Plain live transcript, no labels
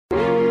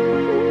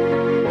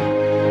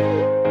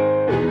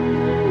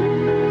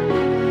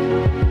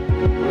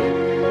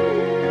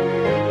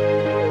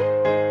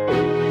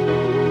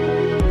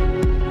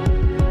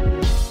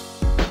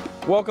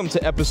Welcome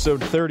to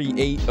episode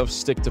 38 of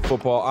Stick to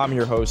Football. I'm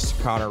your host,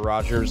 Connor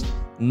Rogers.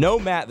 No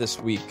Matt this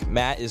week.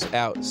 Matt is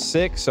out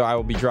sick, so I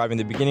will be driving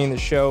the beginning of the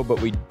show,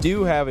 but we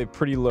do have a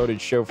pretty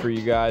loaded show for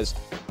you guys.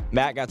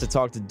 Matt got to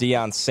talk to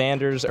Deion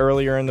Sanders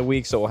earlier in the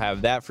week, so we'll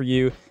have that for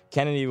you.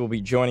 Kennedy will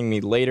be joining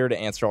me later to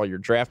answer all your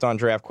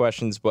draft-on-draft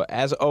questions, but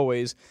as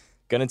always,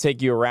 going to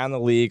take you around the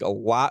league. A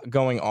lot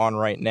going on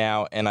right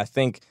now, and I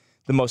think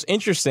the most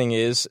interesting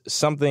is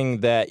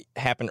something that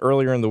happened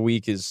earlier in the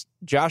week is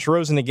Josh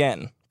Rosen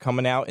again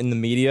coming out in the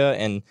media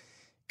and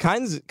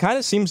kind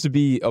of seems to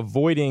be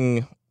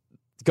avoiding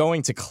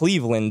going to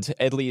Cleveland.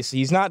 At least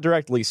he's not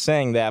directly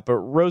saying that, but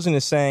Rosen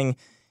is saying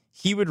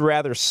he would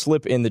rather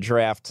slip in the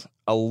draft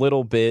a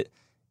little bit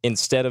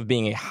instead of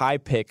being a high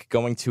pick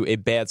going to a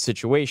bad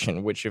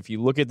situation, which if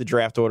you look at the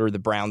draft order, the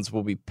Browns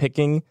will be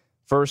picking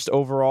first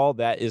overall.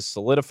 That is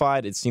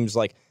solidified. It seems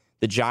like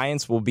the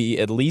Giants will be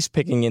at least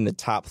picking in the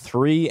top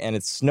 3, and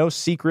it's no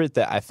secret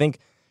that I think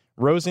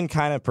Rosen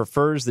kind of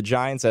prefers the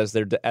Giants as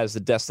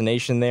the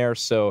destination there.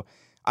 So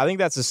I think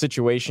that's a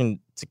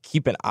situation to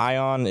keep an eye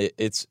on.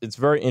 It's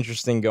very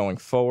interesting going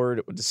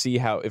forward to see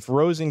how if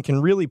Rosen can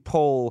really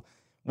pull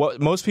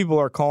what most people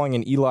are calling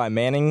an Eli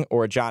Manning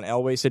or a John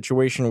Elway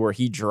situation where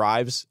he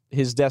drives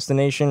his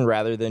destination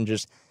rather than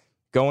just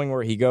going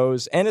where he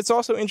goes. And it's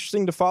also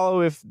interesting to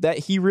follow if that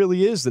he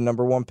really is the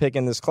number 1 pick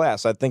in this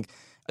class. I think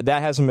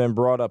that hasn't been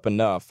brought up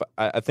enough.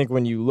 I think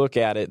when you look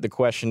at it, the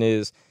question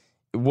is,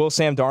 will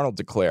Sam Darnold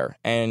declare?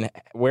 And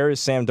where is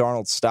Sam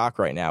Darnold's stock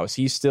right now? Is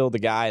he still the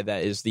guy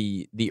that is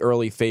the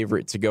early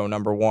favorite to go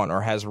number 1?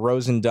 Or has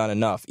Rosen done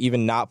enough,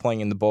 even not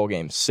playing in the bowl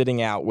game,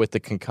 sitting out with the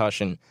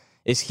concussion?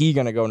 Is he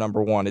going to go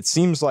number 1? It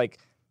seems like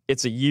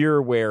it's a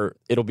year where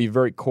it'll be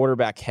very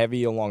quarterback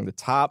heavy along the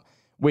top,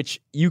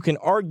 which you can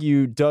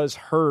argue does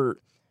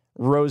hurt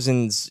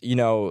Rosen's,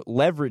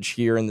 leverage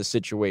here in the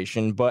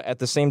situation. But at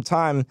the same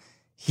time,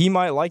 he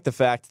might like the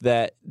fact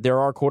that there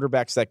are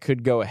quarterbacks that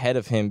could go ahead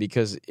of him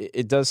because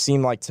it does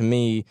seem like to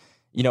me,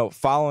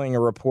 following a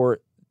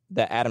report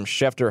that Adam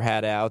Schefter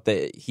had out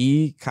that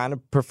he kind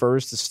of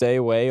prefers to stay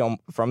away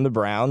from the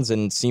Browns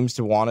and seems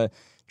to want to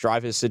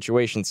drive his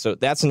situation. So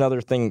that's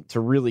another thing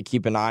to really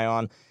keep an eye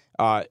on.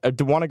 I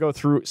do want to go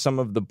through some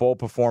of the bowl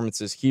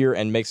performances here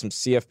and make some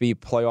CFB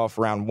playoff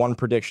round 1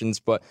 predictions,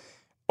 but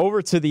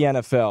over to the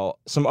NFL,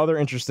 some other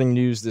interesting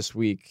news this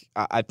week.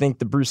 I think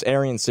the Bruce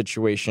Arians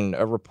situation,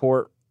 a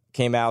report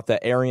came out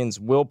that Arians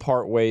will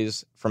part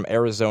ways from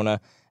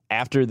Arizona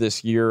after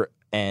this year,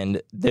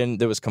 and then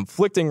there was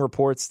conflicting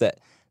reports that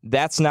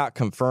that's not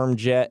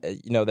confirmed yet,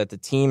 that the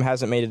team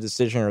hasn't made a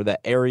decision or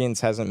that Arians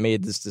hasn't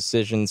made this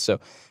decision. So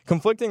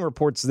conflicting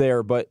reports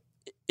there, but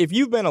if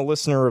you've been a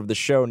listener of the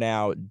show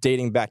now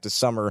dating back to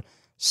summer,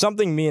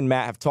 something me and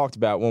Matt have talked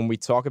about when we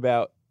talk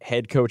about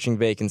head coaching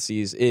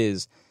vacancies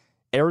is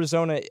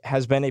Arizona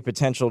has been a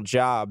potential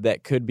job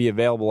that could be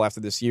available after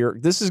this year.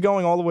 This is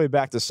going all the way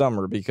back to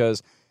summer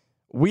because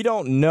we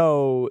don't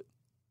know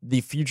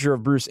the future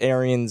of Bruce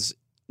Arians,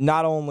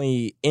 not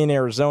only in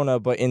Arizona,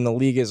 but in the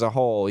league as a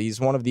whole. He's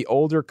one of the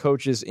older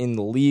coaches in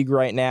the league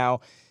right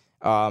now.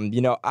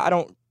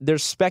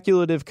 There's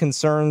speculative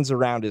concerns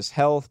around his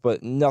health,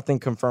 but nothing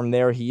confirmed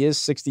there. He is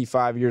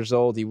 65 years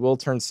old. He will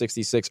turn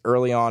 66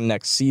 early on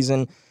next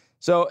season.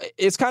 So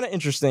it's kind of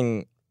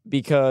interesting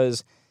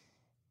because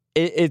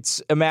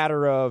it's a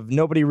matter of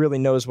nobody really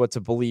knows what to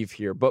believe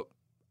here. But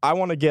I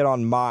want to get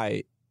on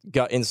my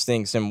gut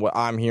instincts and what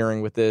I'm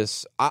hearing with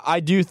this. I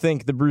do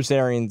think the Bruce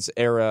Arians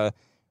era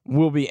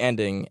will be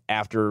ending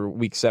after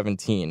Week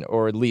 17,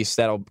 or at least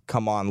that'll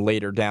come on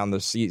later down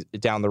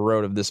the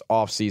road of this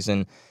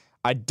offseason.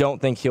 I don't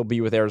think he'll be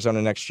with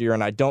Arizona next year,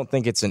 and I don't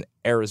think it's an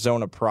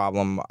Arizona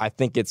problem. I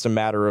think it's a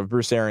matter of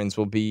Bruce Arians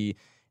will be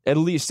at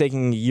least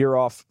taking a year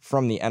off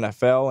from the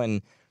NFL,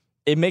 and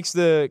it makes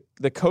the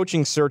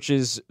coaching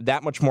searches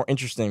that much more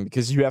interesting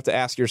because you have to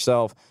ask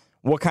yourself,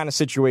 what kind of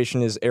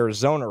situation is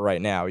Arizona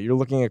right now? You're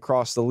looking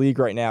across the league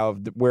right now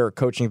of where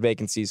coaching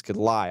vacancies could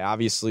lie.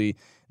 Obviously,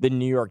 the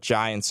New York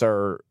Giants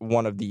are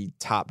one of the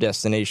top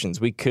destinations.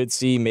 We could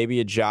see maybe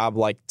a job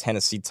like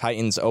Tennessee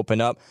Titans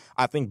open up.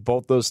 I think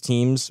both those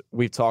teams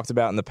we've talked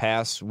about in the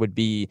past would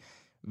be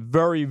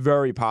very,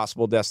 very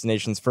possible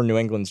destinations for New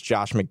England's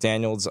Josh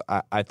McDaniels.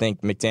 I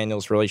think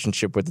McDaniels'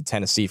 relationship with the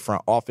Tennessee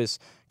front office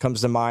comes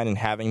to mind, and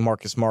having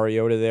Marcus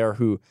Mariota there,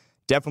 who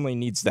definitely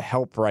needs the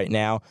help right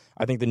now.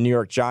 I think the New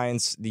York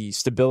Giants, the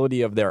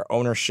stability of their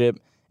ownership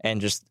and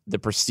just the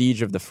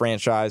prestige of the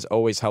franchise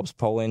always helps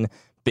pull in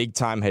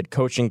big-time head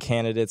coaching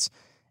candidates.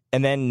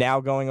 And then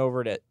now going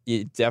over to,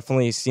 it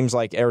definitely seems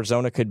like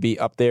Arizona could be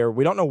up there.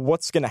 We don't know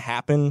what's going to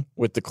happen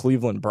with the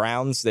Cleveland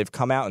Browns. They've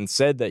come out and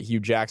said that Hugh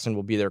Jackson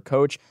will be their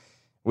coach.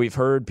 We've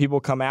heard people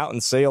come out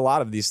and say a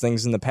lot of these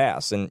things in the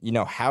past. And,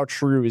 how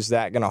true is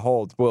that going to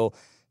hold? Will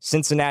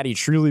Cincinnati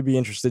truly be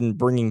interested in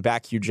bringing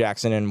back Hugh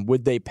Jackson, and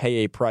would they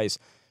pay a price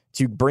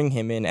to bring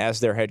him in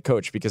as their head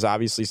coach? Because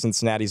obviously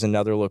Cincinnati's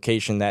another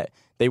location that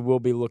they will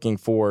be looking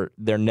for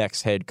their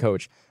next head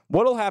coach.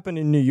 What'll happen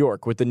in New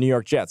York with the New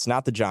York Jets,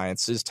 not the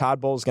Giants? Is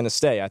Todd Bowles going to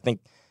stay? I think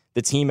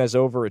the team has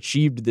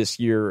overachieved this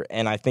year,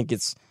 and I think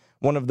it's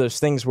one of those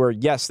things where,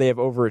 yes, they have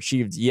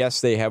overachieved.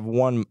 Yes, they have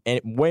won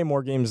way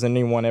more games than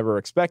anyone ever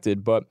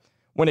expected. But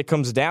when it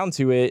comes down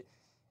to it,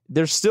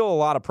 there's still a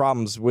lot of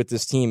problems with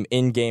this team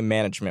in-game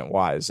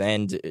management-wise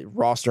and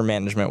roster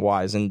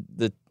management-wise, and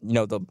the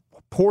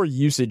poor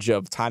usage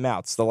of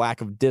timeouts, the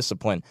lack of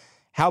discipline.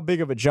 How big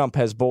of a jump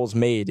has Bowles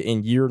made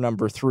in year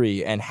number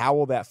 3, and how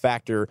will that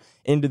factor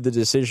into the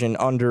decision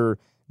under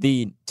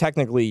the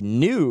technically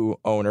new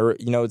owner?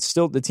 It's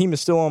still, the team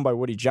is still owned by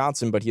Woody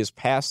Johnson, but he has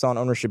passed on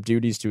ownership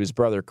duties to his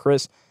brother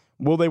Chris.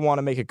 Will they want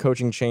to make a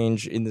coaching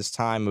change in this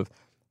time of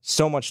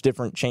so much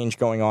different change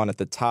going on at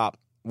the top?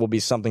 Will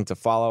be something to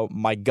follow.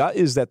 My gut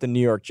is that the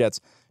New York Jets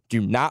do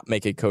not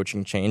make a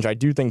coaching change. I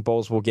do think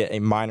Bowles will get a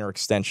minor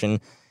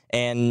extension.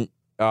 And,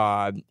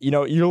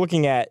 you're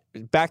looking at,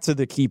 back to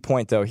the key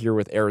point, though, here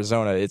with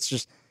Arizona.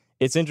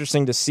 It's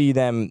interesting to see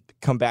them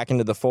come back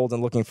into the fold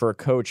and looking for a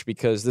coach,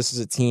 because this is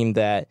a team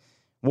that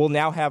will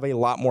now have a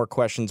lot more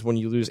questions when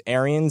you lose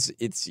Arians.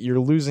 You're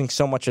losing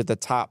so much at the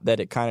top that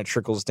it kind of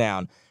trickles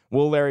down.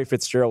 Will Larry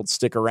Fitzgerald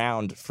stick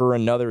around for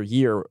another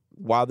year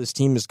while this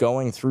team is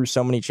going through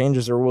so many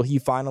changes, or will he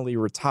finally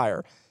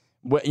retire?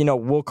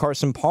 Will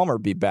Carson Palmer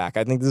be back?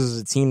 I think this is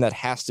a team that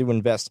has to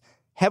invest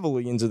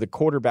heavily into the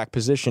quarterback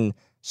position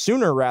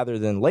sooner rather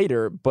than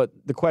later. But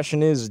the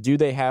question is, do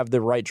they have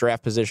the right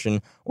draft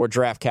position or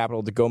draft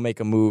capital to go make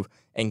a move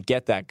and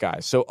get that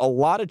guy? So a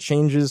lot of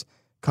changes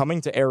coming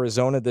to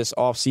Arizona this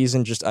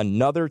offseason, just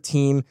another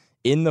team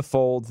in the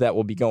fold that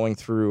will be going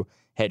through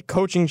head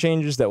coaching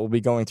changes, that will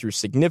be going through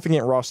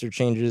significant roster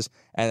changes,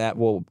 and that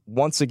will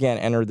once again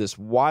enter this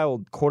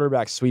wild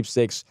quarterback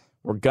sweepstakes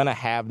we're going to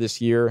have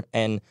this year.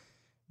 And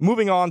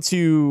moving on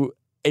to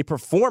a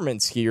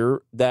performance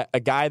here, that a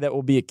guy that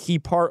will be a key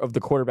part of the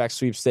quarterback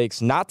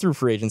sweepstakes, not through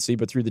free agency,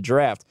 but through the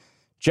draft,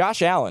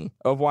 Josh Allen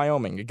of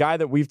Wyoming, a guy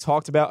that we've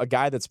talked about, a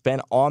guy that's been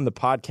on the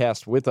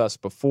podcast with us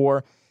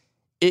before.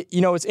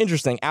 It's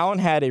interesting. Allen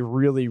had a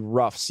really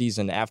rough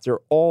season after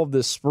all of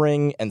the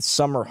spring and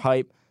summer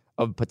hype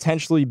of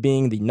potentially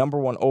being the number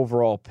 1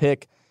 overall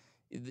pick.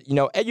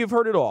 You've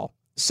heard it all.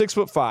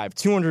 6'5",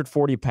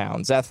 240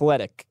 pounds,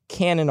 athletic,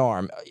 cannon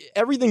arm,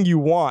 everything you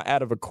want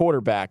out of a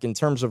quarterback in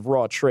terms of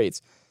raw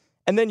traits.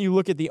 And then you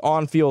look at the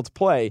on-field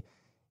play.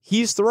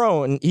 He's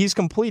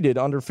completed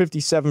under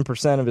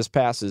 57% of his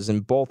passes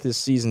in both his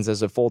seasons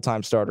as a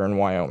full-time starter in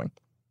Wyoming.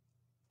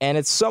 And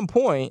at some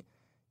point,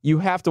 you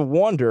have to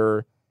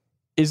wonder,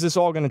 is this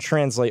all going to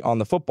translate on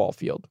the football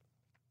field?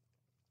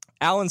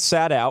 Allen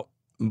sat out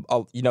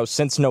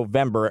since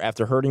November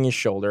after hurting his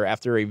shoulder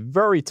after a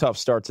very tough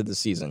start to the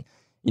season.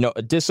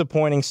 A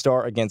disappointing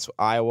start against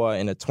Iowa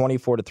in a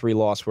 24-3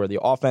 loss where the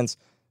offense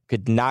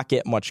could not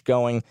get much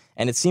going.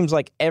 And it seems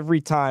like every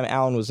time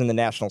Allen was in the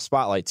national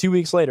spotlight, 2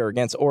 weeks later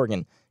against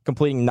Oregon,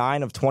 completing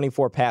 9 of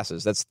 24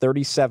 passes. That's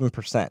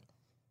 37%.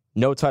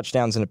 No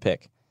touchdowns and a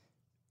pick.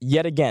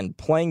 Yet again,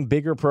 playing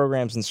bigger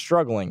programs and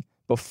struggling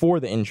before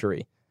the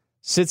injury.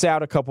 Sits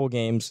out a couple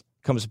games,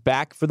 comes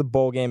back for the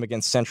bowl game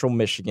against Central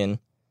Michigan,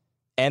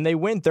 and they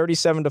win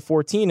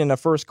 37-14 in the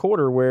first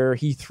quarter where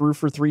he threw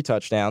for 3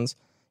 touchdowns.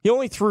 He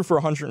only threw for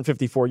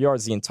 154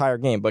 yards the entire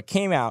game, but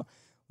came out,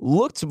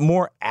 looked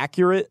more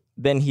accurate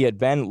than he had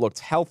been, looked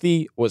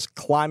healthy, was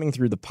climbing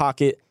through the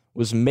pocket,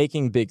 was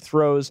making big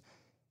throws.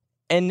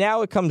 And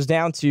now it comes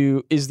down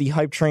to, is the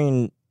hype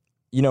train,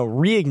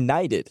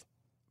 reignited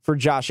for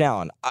Josh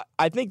Allen?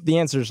 I think the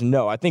answer is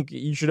no. I think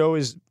there should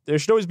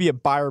always be a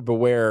buyer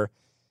beware,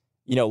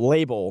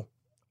 label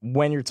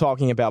when you're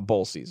talking about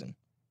bowl season.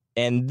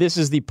 And this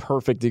is the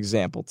perfect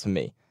example to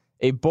me.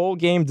 A bowl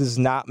game does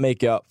not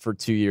make up for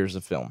 2 years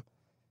of film.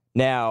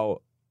 Now,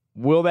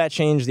 will that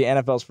change the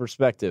NFL's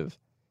perspective?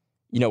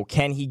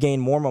 Can he gain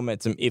more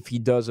momentum if he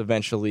does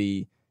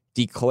eventually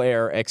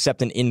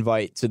accept an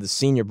invite to the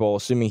Senior Bowl,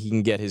 assuming he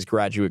can get his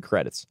graduate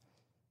credits?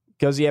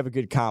 Does he have a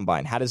good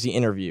combine? How does he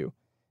interview?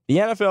 The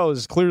NFL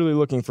is clearly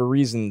looking for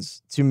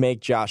reasons to make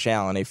Josh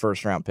Allen a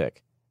first-round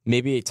pick.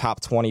 Maybe a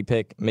top 20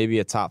 pick, maybe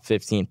a top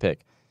 15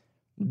 pick.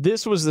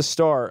 This was the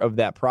start of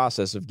that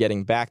process of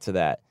getting back to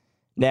that.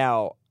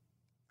 Now,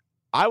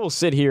 I will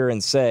sit here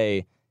and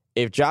say,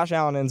 if Josh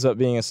Allen ends up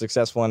being a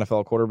successful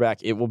NFL quarterback,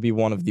 it will be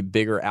one of the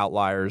bigger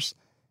outliers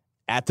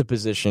at the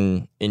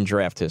position in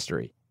draft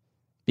history.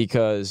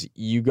 Because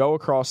you go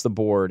across the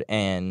board,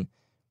 and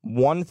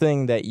one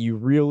thing that you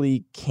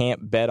really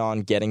can't bet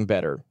on getting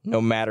better,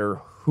 no matter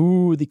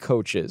who the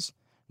coach is,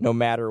 no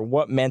matter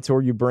what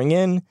mentor you bring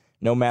in,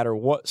 no matter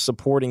what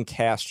supporting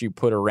cast you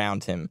put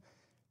around him,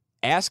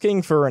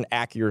 asking for an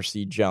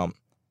accuracy jump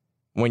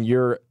when you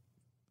are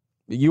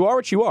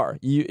what you are.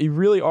 You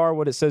really are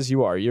what it says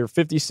you are. You're a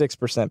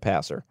 56%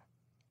 passer.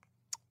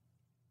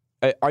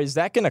 Is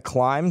that going to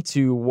climb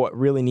to what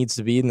really needs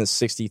to be in the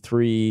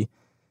 63,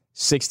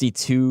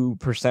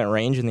 62%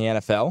 range in the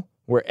NFL,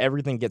 where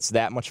everything gets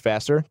that much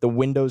faster? The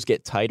windows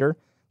get tighter.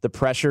 The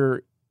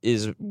pressure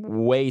is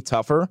way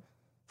tougher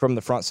from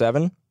the front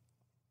seven.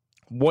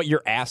 What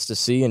you're asked to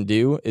see and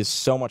do is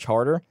so much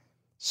harder.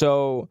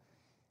 So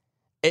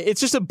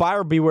it's just a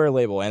buyer beware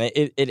label. And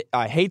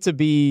I hate to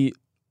be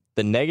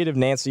the negative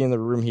Nancy in the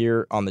room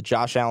here on the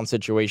Josh Allen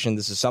situation.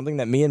 This is something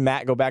that me and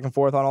Matt go back and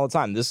forth on all the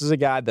time. This is a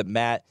guy that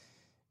Matt,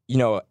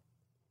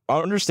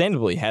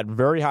 understandably had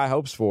very high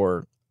hopes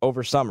for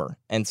over summer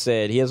and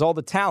said he has all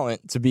the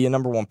talent to be a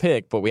number one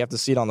pick, but we have to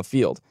see it on the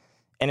field.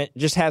 And it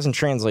just hasn't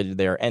translated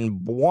there.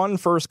 And one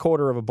first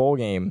quarter of a bowl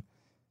game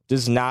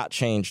does not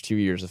change 2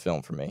 years of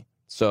film for me.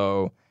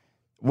 So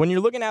when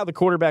you're looking at how the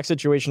quarterback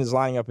situation is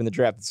lining up in the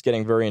draft, it's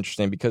getting very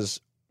interesting because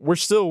we're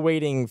still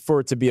waiting for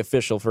it to be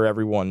official for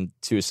everyone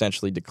to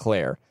essentially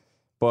declare.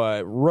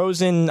 But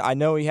Rosen, I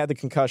know he had the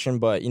concussion,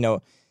 but,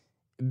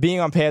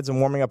 being on pads and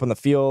warming up on the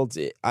field,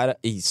 it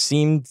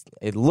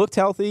looked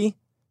healthy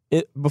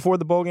before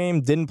the bowl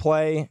game, didn't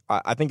play.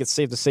 I think it's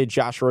safe to say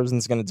Josh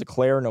Rosen's going to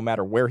declare no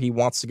matter where he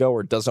wants to go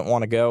or doesn't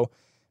want to go.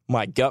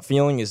 My gut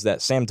feeling is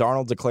that Sam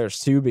Darnold declares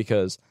too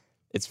because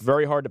it's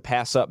very hard to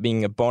pass up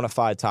being a bona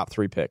fide top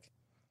 3 pick.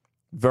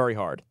 Very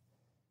hard.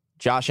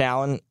 Josh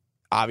Allen,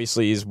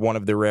 obviously, is one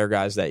of the rare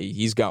guys that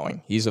he's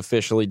going. He's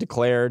officially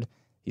declared.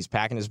 He's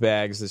packing his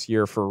bags this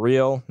year for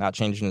real, not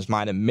changing his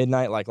mind at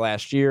midnight like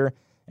last year,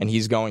 and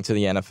he's going to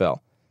the NFL.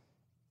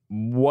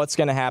 What's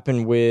going to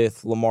happen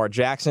with Lamar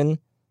Jackson?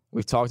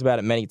 We've talked about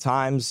it many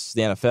times.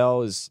 The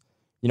NFL is,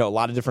 a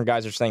lot of different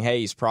guys are saying, hey,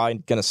 he's probably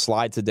going to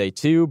slide to day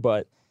 2,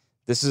 but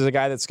this is a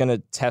guy that's going to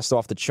test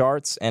off the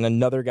charts and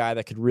another guy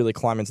that could really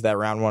climb into that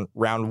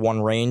round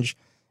one range.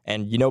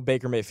 And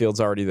Baker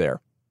Mayfield's already there.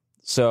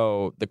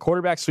 So the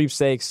quarterback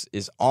sweepstakes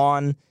is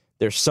on.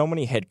 There's so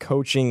many head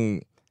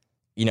coaching,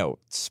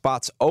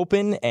 spots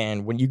open.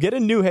 And when you get a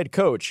new head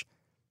coach,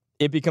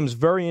 it becomes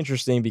very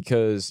interesting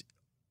because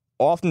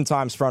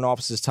oftentimes front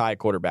offices tie a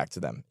quarterback to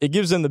them. It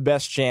gives them the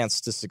best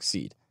chance to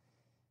succeed.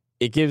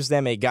 It gives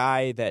them a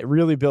guy that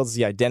really builds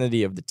the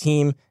identity of the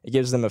team. It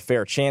gives them a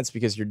fair chance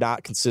because you're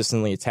not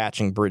consistently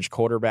attaching bridge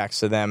quarterbacks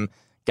to them,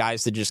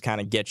 guys that just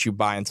kind of get you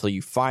by until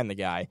you find the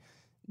guy.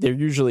 They're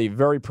usually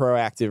very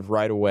proactive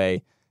right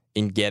away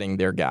in getting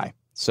their guy.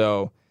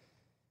 So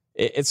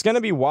it's going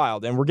to be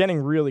wild, and we're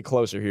getting really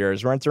closer here.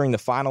 As we're entering the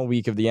final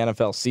week of the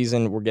NFL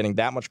season, we're getting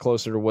that much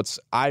closer to what's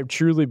I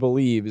truly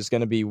believe is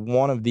going to be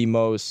one of the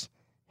most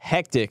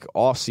hectic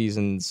off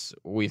seasons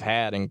we've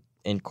had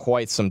in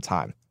quite some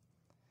time.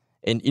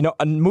 And,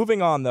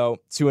 moving on, though,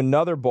 to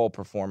another bowl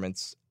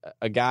performance,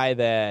 a guy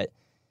that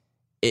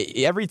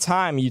every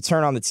time you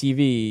turn on the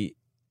TV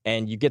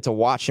and you get to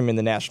watch him in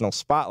the national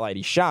spotlight,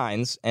 he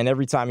shines. And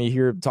every time you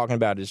hear him talking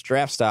about his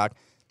draft stock,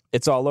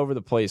 it's all over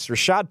the place.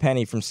 Rashad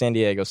Penny from San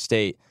Diego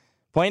State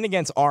playing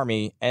against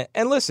Army.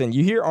 And listen,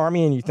 you hear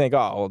Army and you think,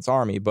 oh, well, it's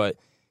Army. But,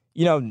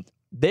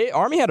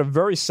 Army had a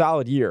very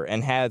solid year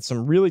and had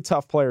some really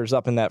tough players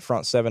up in that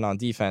front 7 on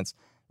defense.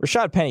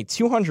 Rashad Penny,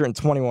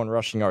 221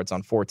 rushing yards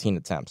on 14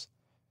 attempts.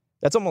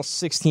 That's almost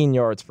 16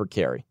 yards per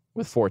carry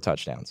with 4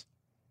 touchdowns.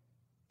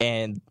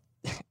 And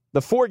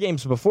the 4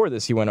 games before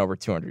this, he went over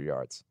 200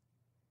 yards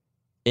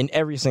in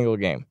every single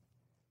game.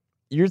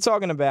 You're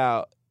talking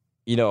about,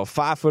 a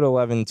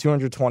 5'11",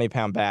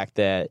 220-pound back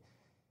that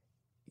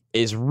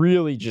is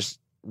really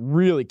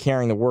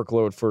carrying the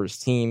workload for his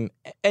team.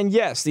 And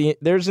yes,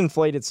 there's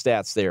inflated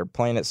stats there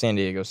playing at San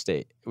Diego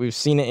State. We've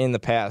seen it in the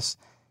past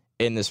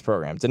in this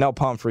program. Donnell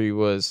Pumphrey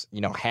was,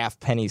 half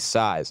Penny's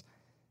size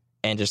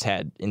and just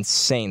had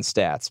insane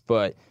stats.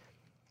 But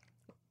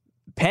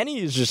Penny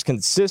is just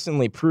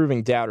consistently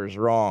proving doubters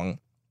wrong.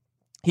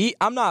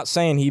 I'm not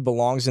saying he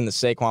belongs in the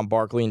Saquon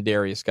Barkley and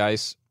Darius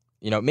Geis,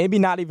 maybe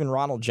not even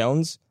Ronald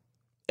Jones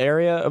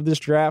area of this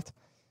draft,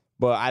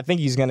 but I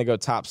think he's going to go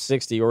top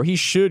 60, or he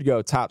should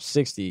go top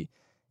 60.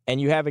 And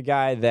you have a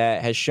guy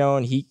that has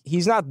shown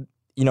he's not, an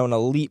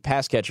elite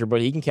pass catcher, but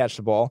he can catch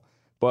the ball.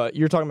 But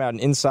you're talking about an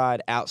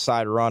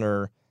inside-outside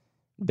runner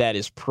that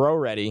is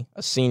pro-ready,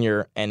 a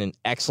senior, and an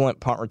excellent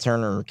punt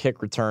returner or kick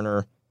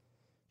returner.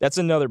 That's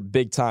another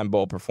big-time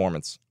bowl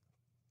performance.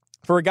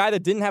 For a guy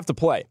that didn't have to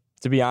play,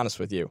 to be honest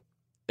with you,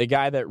 a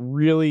guy that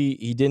really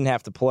he didn't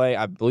have to play,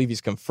 I believe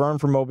he's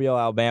confirmed for Mobile,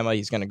 Alabama.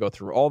 He's going to go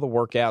through all the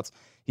workouts.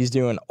 He's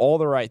doing all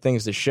the right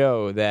things to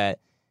show that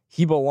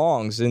he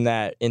belongs in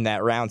that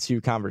round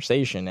 2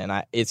 conversation.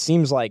 And it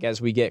seems like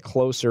as we get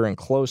closer and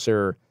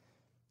closer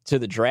to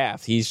the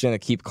draft, he's going to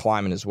keep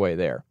climbing his way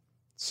there.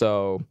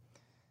 So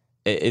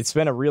it's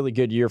been a really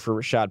good year for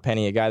Rashad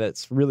Penny, a guy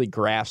that's really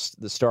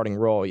grasped the starting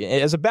role.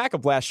 As a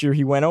backup last year,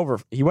 he went over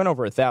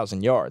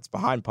 1,000 yards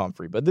behind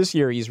Pumphrey, but this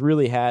year he's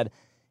really had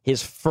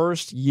his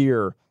first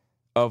year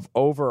of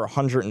over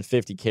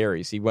 150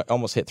 carries. He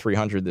almost hit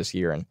 300 this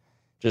year and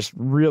just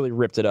really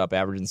ripped it up,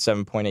 averaging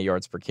 7.8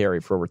 yards per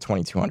carry for over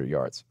 2,200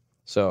 yards.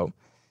 So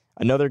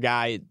another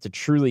guy to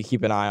truly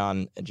keep an eye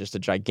on, just a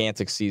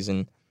gigantic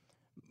season.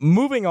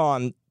 Moving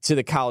on to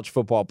the college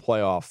football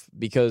playoff,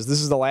 because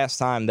this is the last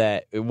time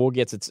that we'll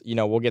get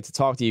to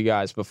talk to you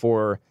guys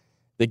before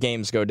the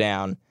games go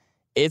down.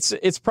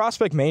 It's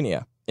prospect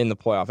mania in the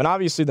playoff, and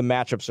obviously the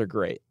matchups are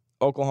great.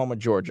 Oklahoma,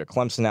 Georgia,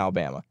 Clemson,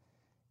 Alabama.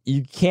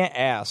 You can't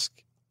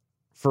ask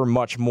for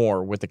much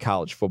more with the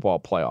college football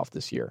playoff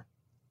this year.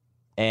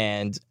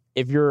 And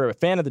if you're a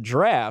fan of the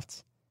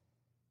draft,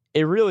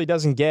 it really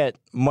doesn't get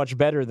much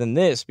better than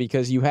this,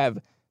 because you have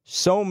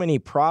so many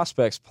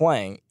prospects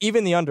playing,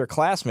 even the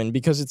underclassmen,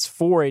 because it's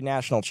for a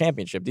national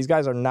championship. These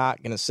guys are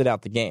not going to sit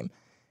out the game.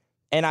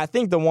 And I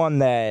think the one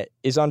that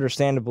is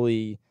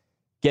understandably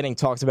getting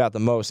talked about the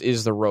most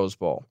is the Rose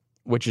Bowl,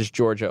 which is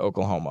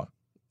Georgia-Oklahoma.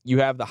 You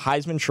have the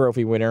Heisman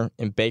Trophy winner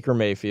in Baker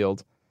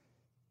Mayfield,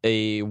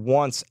 a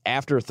once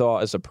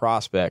afterthought as a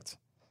prospect,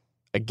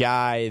 a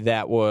guy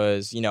that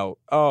was,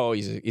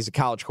 he's a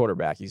college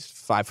quarterback. He's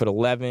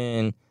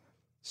 5'11",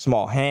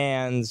 small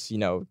hands,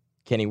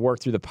 can he work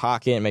through the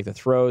pocket and make the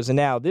throws? And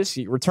now this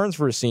returns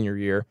for his senior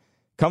year,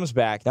 comes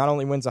back, not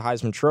only wins the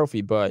Heisman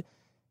Trophy, but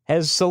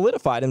has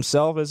solidified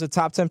himself as a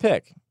top 10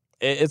 pick.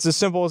 It's as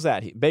simple as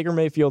that. Baker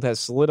Mayfield has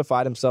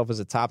solidified himself as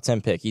a top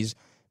 10 pick. He's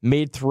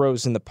made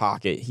throws in the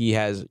pocket. He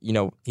has,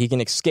 he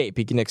can escape.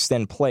 He can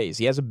extend plays.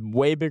 He has a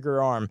way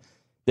bigger arm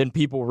than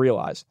people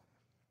realize.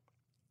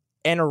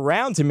 And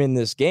around him in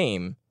this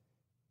game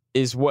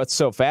is what's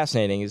so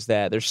fascinating, is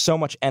that there's so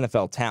much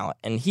NFL talent.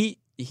 And he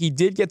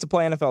did get to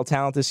play NFL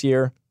talent this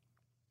year.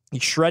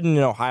 He's shredding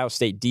an Ohio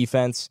State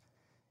defense.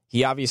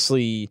 He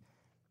obviously,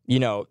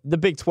 the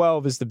Big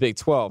 12 is the Big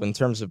 12 in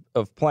terms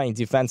of playing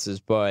defenses,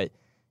 but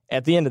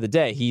at the end of the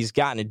day, he's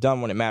gotten it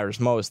done when it matters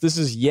most. This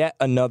is yet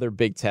another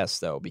big test,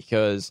 though,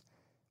 because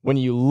when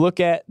you look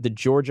at the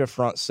Georgia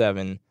front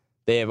seven,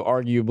 they have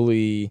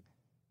arguably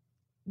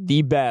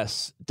the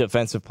best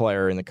defensive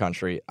player in the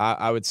country.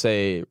 I would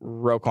say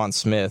Roquan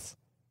Smith,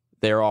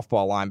 their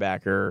off-ball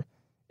linebacker,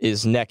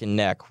 is neck and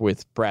neck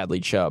with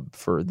Bradley Chubb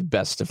for the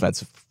best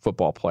defensive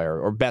football player,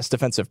 or best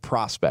defensive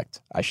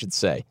prospect, I should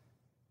say,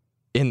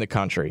 in the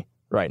country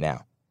right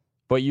now.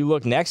 But you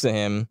look next to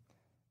him,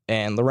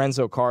 and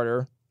Lorenzo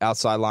Carter,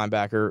 outside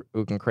linebacker,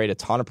 who can create a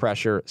ton of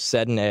pressure,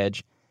 set an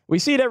edge. We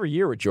see it every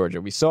year with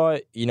Georgia. We saw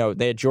it,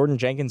 they had Jordan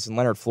Jenkins and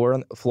Leonard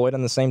Floyd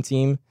on the same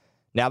team.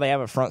 Now they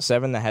have a front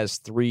seven that has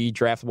 3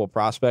 draftable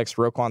prospects.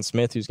 Roquan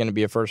Smith, who's going to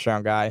be a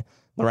first-round guy.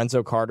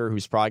 Lorenzo Carter,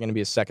 who's probably going to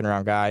be a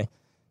second-round guy.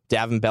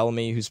 Davin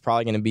Bellamy, who's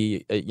probably going to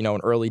be,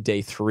 an early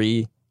day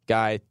 3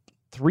 guy.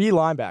 3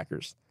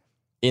 linebackers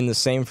in the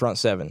same front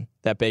seven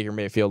that Baker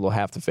Mayfield will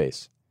have to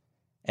face.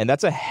 And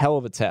that's a hell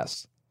of a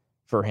test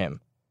for him.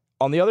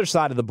 On the other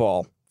side of the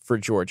ball for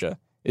Georgia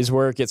is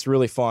where it gets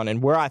really fun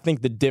and where I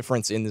think the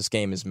difference in this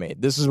game is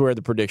made. This is where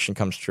the prediction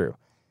comes true.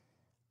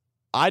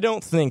 I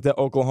don't think the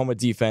Oklahoma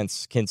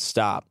defense can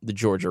stop the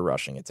Georgia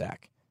rushing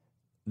attack.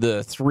 The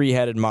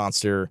 3-headed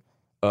monster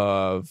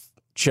of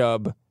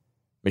Chubb,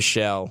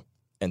 Michelle,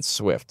 and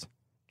Swift.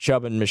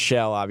 Chubb and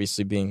Michelle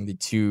obviously being the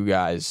 2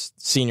 guys,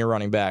 senior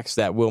running backs,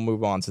 that will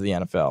move on to the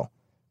NFL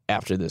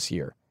after this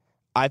year.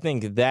 I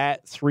think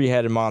that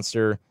 3-headed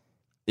monster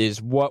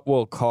is what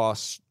will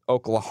cost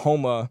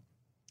Oklahoma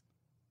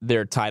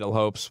their title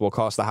hopes, will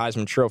cost the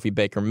Heisman Trophy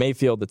Baker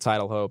Mayfield the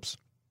title hopes.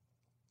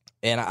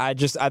 And I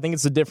think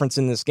it's the difference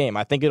in this game.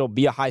 I think it'll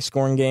be a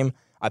high-scoring game.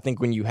 I think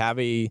when you have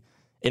an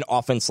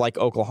offense like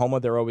Oklahoma,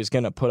 they're always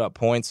going to put up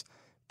points.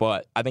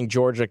 But I think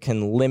Georgia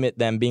can limit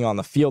them being on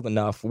the field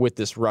enough with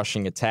this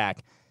rushing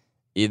attack.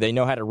 They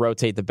know how to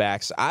rotate the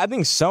backs. I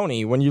think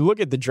Sony, when you look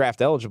at the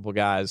draft-eligible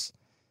guys,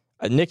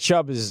 Nick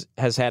Chubb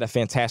has had a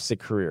fantastic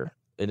career,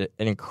 an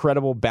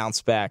incredible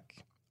bounce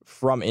back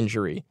from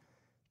injury.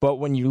 But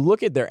when you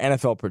look at their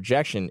NFL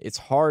projection, it's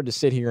hard to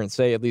sit here and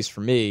say, at least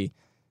for me,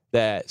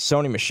 that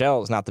Sony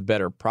Michel is not the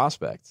better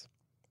prospect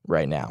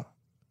right now.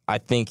 I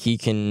think he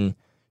can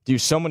do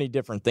so many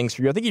different things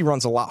for you. I think he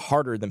runs a lot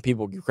harder than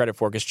people give credit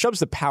for, because Chubb's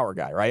the power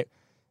guy, right?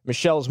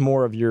 Michel's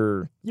more of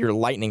your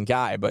lightning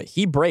guy, but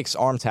he breaks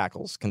arm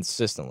tackles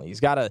consistently.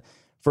 He's got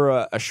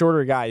for a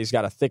shorter guy, he's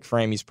got a thick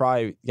frame. He's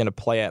probably going to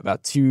play at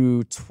about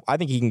I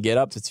think he can get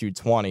up to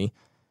 220,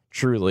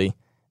 truly.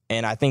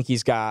 And I think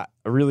he's got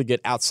a really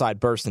good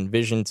outside burst and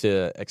vision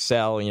to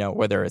excel,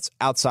 whether it's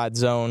outside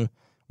zone,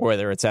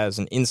 whether it's as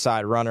an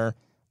inside runner.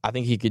 I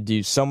think he could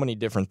do so many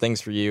different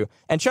things for you.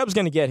 And Chubb's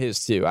going to get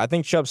his too. I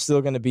think Chubb's still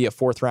going to be a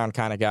 4th-round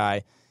kind of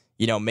guy.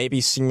 Maybe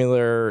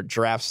similar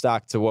draft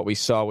stock to what we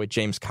saw with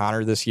James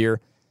Conner this year.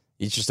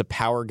 He's just a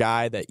power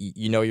guy that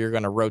you're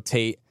going to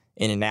rotate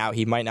in and out.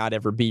 He might not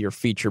ever be your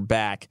feature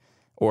back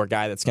or a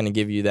guy that's going to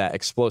give you that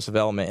explosive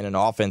element in an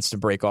offense to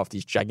break off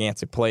these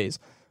gigantic plays.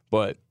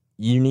 But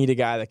you need a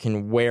guy that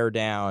can wear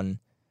down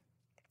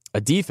a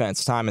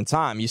defense time and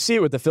time. You see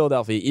it with the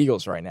Philadelphia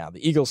Eagles right now.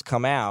 The Eagles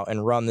come out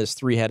and run this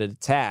 3-headed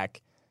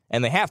attack,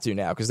 and they have to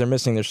now because they're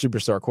missing their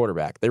superstar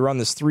quarterback. They run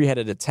this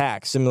 3-headed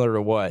attack similar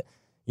to what,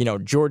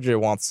 Georgia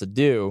wants to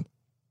do,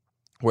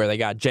 where they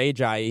got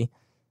Jai,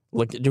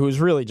 who's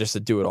really just a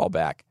do-it-all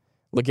back,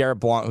 LeGarrette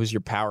Blount, who's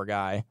your power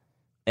guy,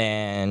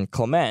 and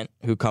Clement,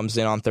 who comes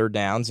in on 3rd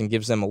downs and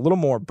gives them a little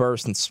more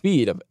burst and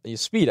speed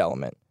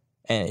element,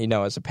 and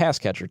as a pass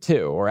catcher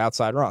too, or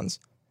outside runs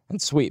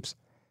and sweeps.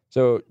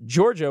 So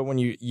Georgia, when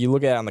you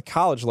look at it on the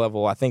college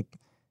level, I think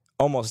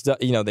almost,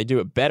 they do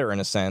it better in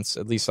a sense,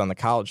 at least on the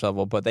college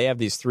level, but they have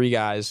these 3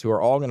 guys who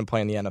are all going to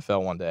play in the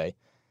NFL one day.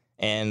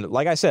 And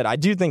like I said, I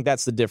do think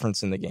that's the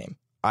difference in the game.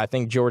 I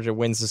think Georgia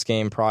wins this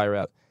game probably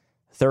about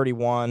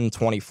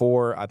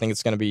 31-24. I think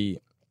it's going to be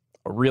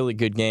a really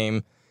good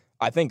game.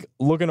 I think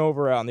looking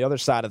over on the other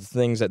side of the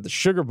things at the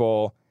Sugar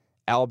Bowl,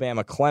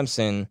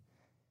 Alabama-Clemson,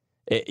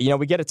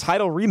 we get a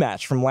title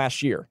rematch from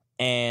last year.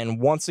 And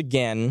once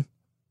again,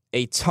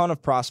 a ton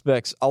of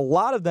prospects, a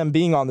lot of them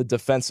being on the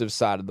defensive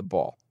side of the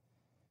ball.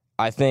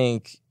 I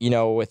think,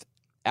 with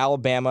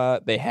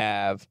Alabama, they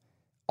have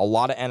a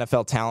lot of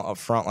NFL talent up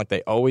front like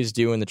they always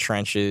do in the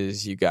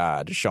trenches. You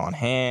got Deshaun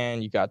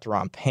Hand, you got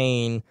Deron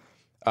Payne,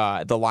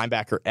 the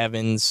linebacker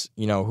Evans,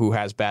 who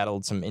has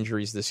battled some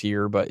injuries this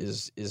year, but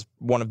is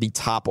one of the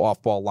top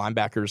off-ball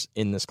linebackers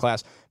in this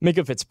class.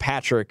 Minkah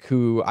Fitzpatrick,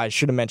 who I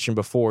should have mentioned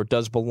before,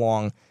 does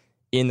belong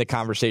in the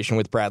conversation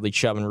with Bradley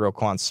Chubb and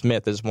Roquan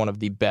Smith as one of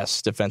the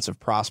best defensive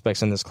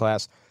prospects in this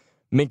class.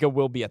 Minkah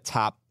will be a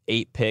top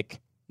 8 pick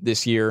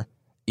this year.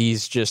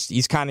 He's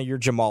kind of your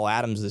Jamal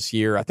Adams this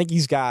year. I think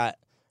he's got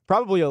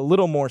probably a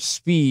little more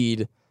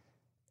speed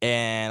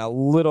and a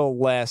little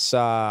less,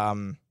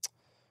 trying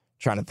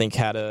to think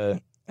how to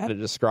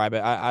describe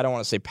it. I don't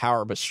want to say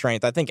power, but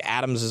strength. I think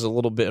Adams is a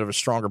little bit of a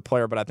stronger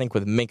player, but I think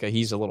with Minkah,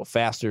 he's a little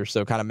faster,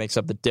 so it kind of makes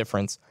up the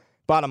difference.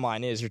 Bottom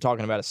line is you're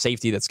talking about a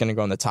safety that's going to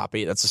go in the top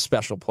 8. That's a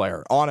special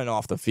player on and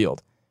off the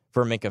field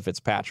for Minkah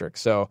Fitzpatrick.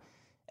 So,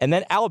 and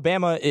then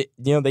Alabama,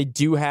 they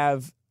do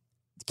have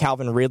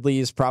Calvin Ridley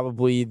is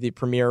probably the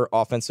premier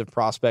offensive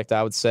prospect,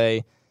 I would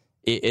say,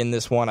 in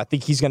this one. I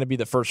think he's going to be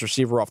the first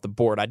receiver off the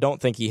board. I don't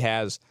think he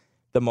has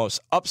the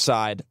most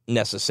upside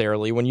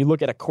necessarily. When you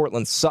look at a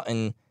Cortland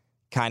Sutton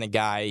kind of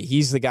guy,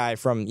 he's the guy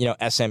from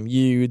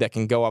SMU that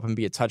can go up and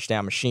be a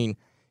touchdown machine.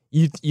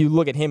 You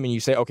look at him and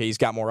you say, okay, he's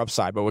got more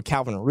upside. But with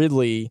Calvin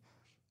Ridley,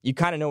 you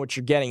kind of know what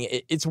you're getting.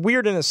 It's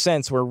weird in a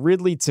sense where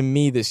Ridley, to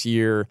me, this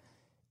year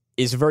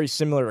is very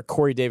similar to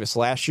Corey Davis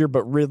last year,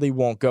 but Ridley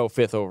won't go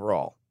 5th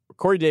overall.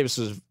 Corey Davis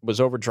was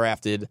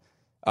overdrafted. It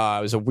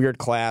was a weird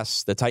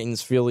class. The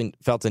Titans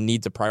felt a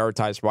need to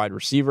prioritize wide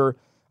receiver.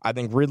 I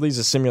think Ridley's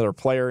a similar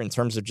player in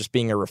terms of just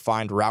being a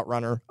refined route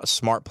runner, a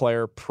smart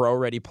player,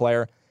 pro-ready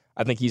player.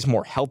 I think he's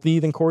more healthy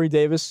than Corey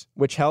Davis,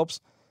 which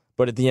helps.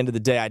 But at the end of the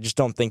day, I just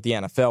don't think the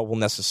NFL will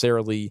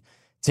necessarily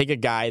take a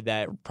guy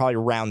that probably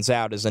rounds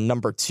out as a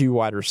number 2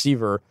 wide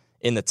receiver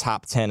in the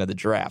top 10 of the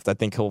draft. I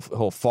think he'll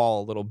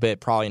fall a little bit,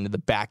 probably into the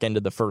back end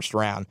of the first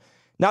round.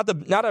 Not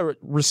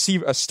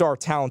a star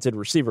talented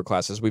receiver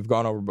class as we've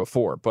gone over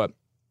before, but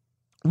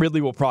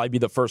Ridley will probably be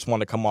the first one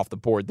to come off the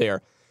board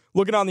there.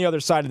 Looking on the other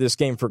side of this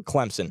game for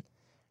Clemson,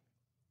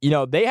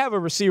 they have a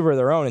receiver of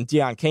their own in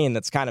Deion Kane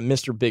that's kind of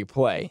Mr. Big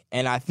Play,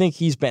 and I think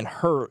he's been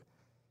hurt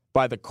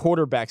by the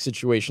quarterback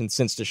situation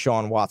since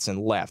Deshaun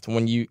Watson left.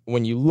 When you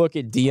look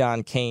at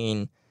Deion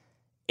Kane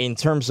in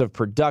terms of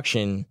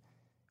production,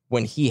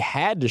 when he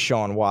had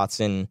Deshaun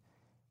Watson,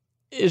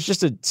 it's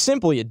just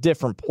simply a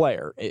different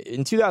player.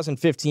 In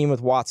 2015 with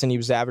Watson, he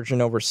was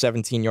averaging over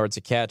 17 yards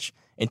a catch.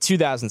 In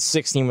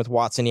 2016 with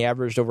Watson, he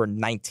averaged over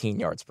 19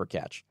 yards per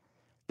catch.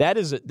 That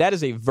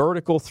is a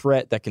vertical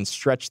threat that can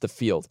stretch the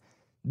field.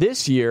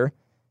 This year,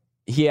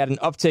 he had an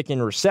uptick in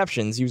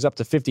receptions. He was up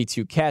to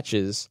 52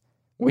 catches,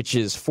 which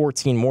is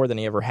 14 more than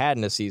he ever had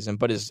in a season,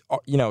 but his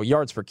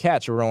yards per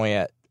catch were only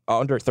at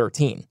under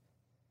 13.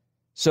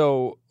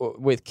 So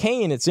with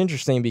Kane, it's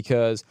interesting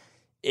because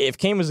if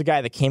Kane was a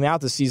guy that came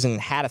out this season and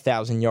had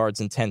 1,000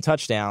 yards and 10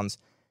 touchdowns,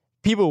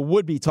 people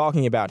would be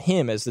talking about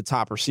him as the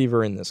top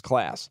receiver in this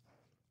class.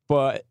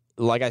 But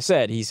like I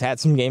said, he's had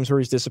some games where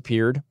he's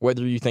disappeared,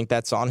 whether you think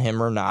that's on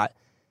him or not.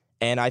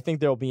 And I think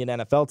there'll be an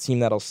NFL team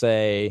that'll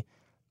say,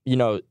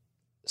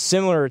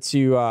 similar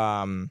to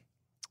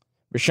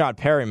Rashad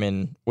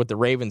Perriman, what the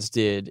Ravens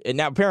did. And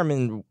now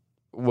Perriman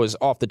was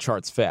off the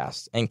charts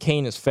fast, and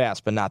Kane is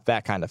fast, but not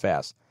that kind of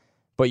fast.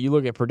 But you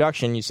look at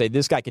production, you say,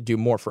 this guy could do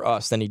more for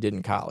us than he did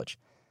in college.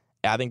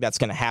 I think that's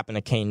going to happen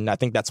to Kane, and I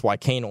think that's why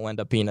Kane will end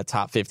up being a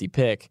top 50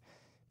 pick,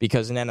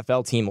 because an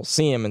NFL team will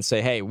see him and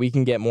say, hey, we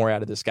can get more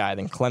out of this guy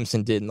than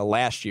Clemson did in the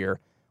last year.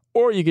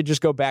 Or you could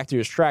just go back to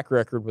his track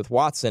record with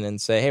Watson and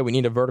say, hey, we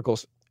need a vertical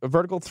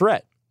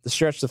threat to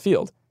stretch the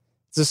field.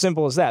 It's as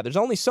simple as that. There's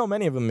only so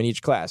many of them in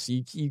each class.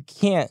 You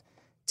can't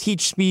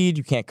teach speed.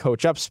 You can't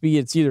coach up speed.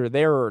 It's either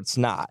there or it's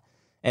not.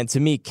 And to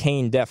me,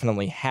 Kane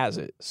definitely has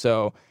it.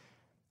 So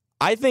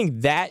I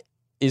think that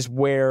is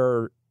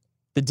where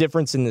the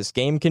difference in this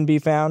game can be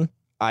found.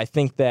 I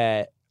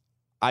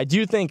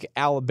do think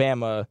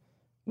Alabama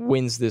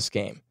wins this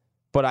game,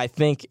 but I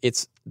think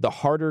it's the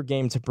harder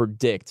game to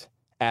predict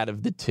out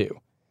of the two,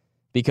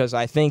 because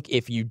I think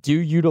if you do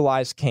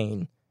utilize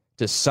Kane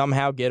to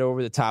somehow get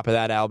over the top of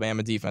that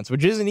Alabama defense,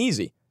 which isn't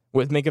easy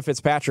with Minkah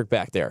Fitzpatrick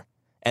back there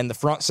and the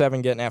front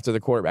seven getting after the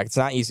quarterback, it's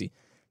not easy.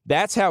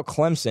 That's how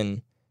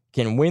Clemson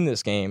can win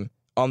this game.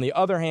 On the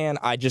other hand,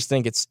 I just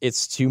think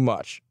it's too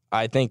much.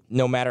 I think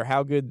no matter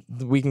how good,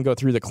 we can go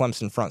through the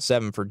Clemson front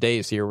seven for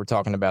days here. We're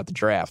talking about the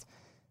draft.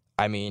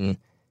 I mean,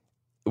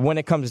 when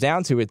it comes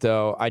down to it,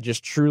 though, I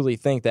just truly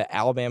think that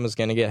Alabama's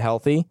going to get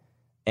healthy,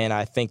 and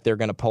I think they're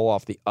going to pull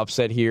off the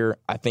upset here.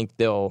 I think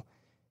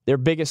their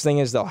biggest thing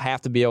is they'll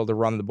have to be able to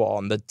run the ball,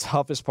 and the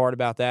toughest part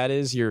about that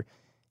is you're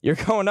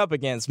going up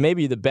against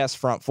maybe the best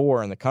front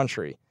four in the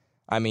country.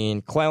 I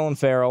mean, Clelin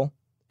Ferrell,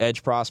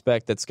 edge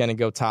prospect that's going to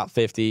go top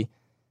 50.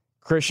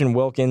 Christian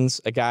Wilkins,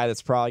 a guy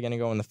that's probably going to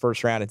go in the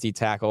first round at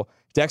D-tackle.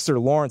 Dexter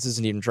Lawrence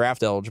isn't even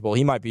draft eligible.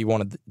 He might be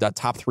one of the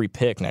top 3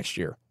 pick next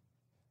year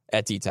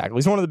at D-tackle.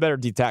 He's one of the better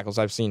D-tackles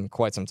I've seen in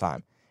quite some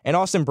time. And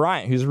Austin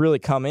Bryant, who's really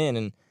come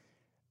in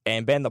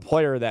and been the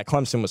player that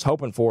Clemson was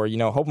hoping for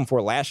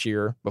last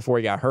year before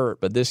he got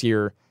hurt, but this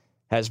year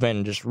has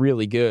been just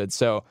really good.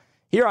 So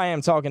here I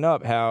am talking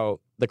up how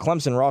the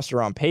Clemson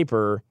roster on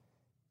paper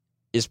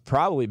is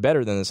probably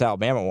better than this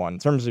Alabama one in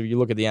terms of you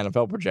look at the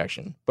NFL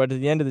projection. But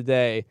at the end of the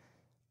day,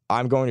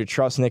 I'm going to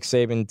trust Nick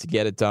Saban to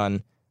get it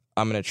done.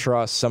 I'm going to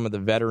trust some of the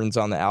veterans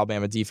on the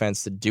Alabama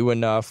defense to do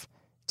enough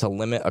to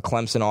limit a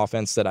Clemson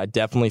offense that I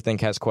definitely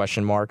think has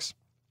question marks.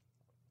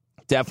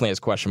 Definitely has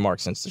question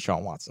marks since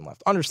Deshaun Watson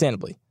left.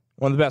 Understandably,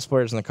 one of the best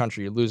players in the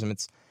country. You lose him,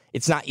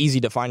 it's not easy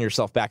to find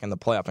yourself back in the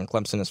playoff, and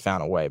Clemson has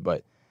found a way.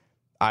 But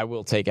I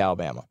will take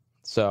Alabama.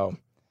 So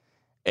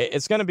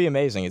it's going to be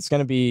amazing. It's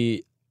going to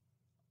be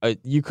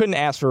you couldn't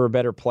ask for a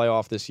better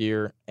playoff this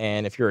year,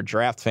 and if you're a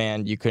draft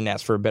fan, you couldn't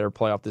ask for a better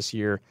playoff this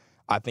year.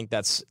 I think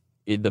that's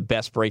the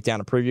best breakdown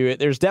to preview it.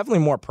 There's definitely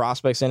more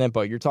prospects in it,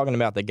 but you're talking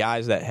about the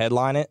guys that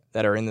headline it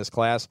that are in this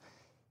class.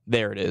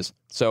 There it is.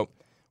 So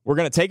we're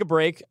going to take a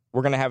break.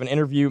 We're going to have an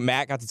interview.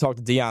 Matt got to talk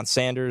to Deion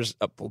Sanders.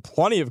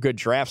 Plenty of good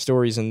draft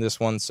stories in this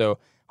one, so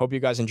hope you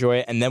guys enjoy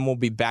it. And then we'll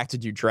be back to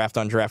do Draft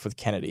on Draft with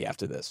Kennedy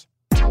after this.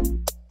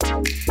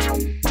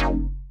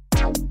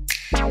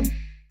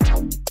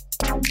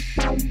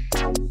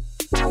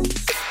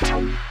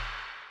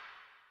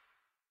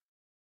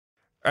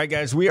 All right,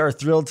 guys, we are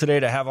thrilled today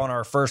to have on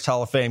our first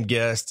Hall of Fame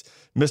guest,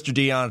 Mr.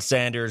 Deion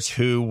Sanders,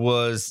 who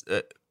was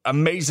an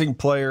amazing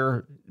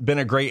player, been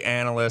a great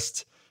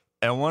analyst.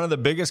 And one of the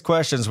biggest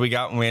questions we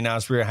got when we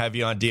announced we were going to have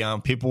you on,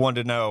 Deion, people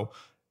wanted to know,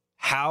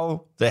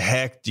 how the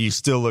heck do you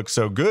still look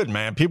so good,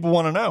 man? People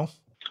want to know.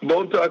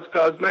 Botox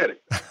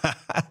Cosmetic.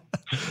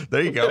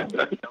 There you go.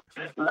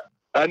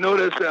 I know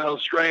that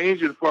sounds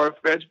strange and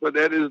far-fetched, but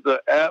that is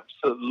the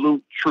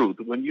absolute truth.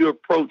 When you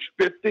approach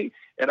 50,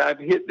 and I've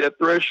hit that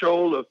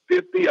threshold of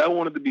 50, I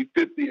wanted to be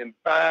 50 and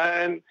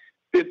fine,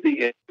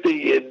 50 and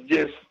 50 and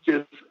just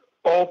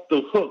off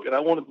the hook, and I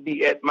wanted to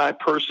be at my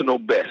personal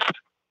best.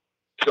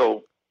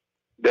 So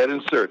that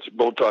inserts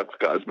Botox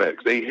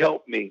Cosmetics. They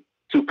help me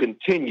to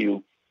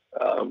continue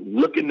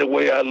looking the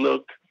way I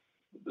look,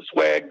 the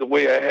swag the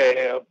way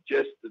I have,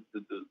 just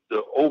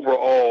the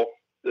overall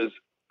this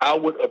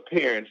outward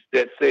appearance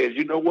that says,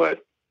 you know what,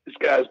 this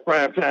guy's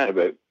prime time,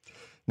 baby.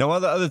 Now, one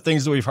of the other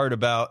things that we've heard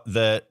about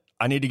that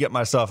I need to get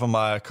myself and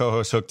my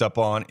co-host hooked up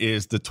on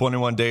is the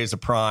 21 Days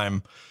of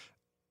Prime.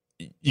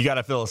 You got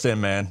to fill us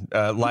in, man.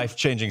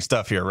 Life-changing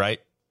stuff here,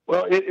 right?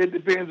 Well, it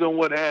depends on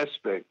what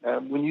aspect.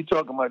 When you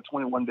talk about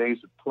 21 Days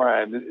of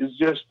Prime, it's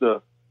just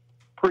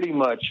pretty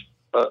much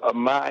a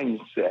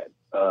mindset,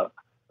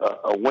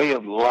 a way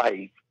of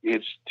life.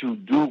 It's to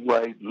do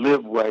right,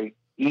 live right,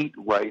 eat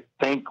right,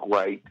 think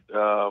right,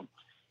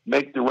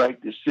 make the right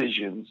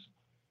decisions,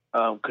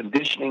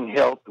 conditioning,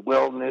 health,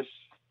 wellness,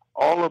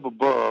 all of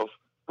above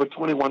for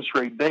 21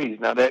 straight days.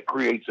 Now, that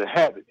creates a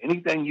habit.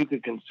 Anything you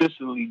can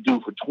consistently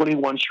do for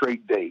 21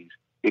 straight days,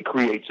 it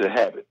creates a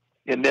habit.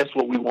 And that's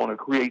what we want to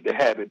create, the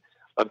habit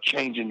of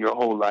changing your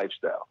whole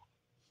lifestyle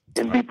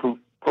and be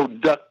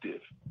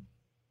productive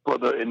for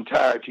the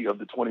entirety of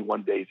the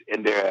 21 days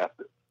and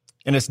thereafter.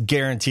 And it's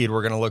guaranteed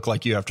we're going to look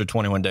like you after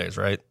 21 days,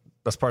 right?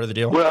 That's part of the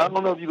deal? Well, I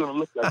don't know if you're going to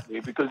look like me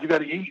because you got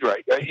to eat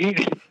right.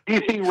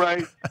 Eating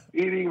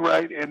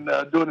right and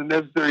doing the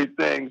necessary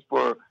things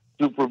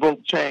to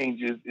provoke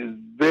change is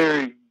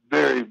very,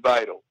 very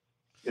vital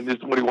in this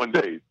 21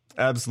 days.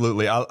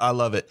 Absolutely. I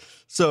love it.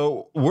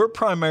 So we're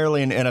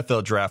primarily an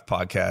NFL draft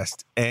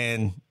podcast,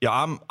 and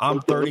I'm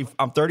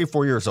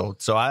 34 years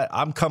old. So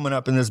I'm coming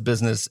up in this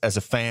business as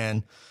a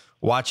fan,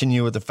 watching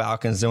you with the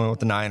Falcons and with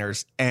the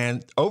Niners.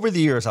 And over the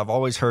years, I've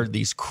always heard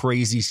these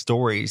crazy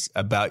stories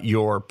about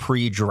your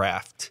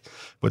pre-draft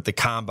with the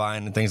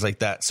combine and things like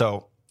that.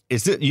 So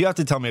you have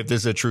to tell me if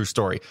this is a true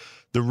story.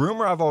 The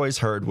rumor I've always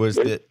heard was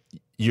that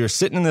you're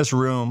sitting in this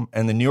room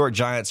and the New York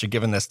Giants are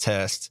giving this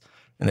test,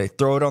 and they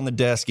throw it on the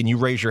desk and you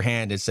raise your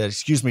hand and say,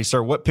 "Excuse me,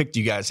 sir, what pick do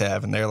you guys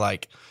have?" And they're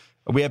like,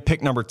 "We have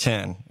pick number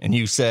 10. And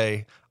you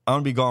say, "I'm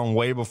going to be gone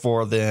way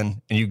before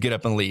then." And you get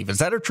up and leave. Is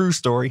that a true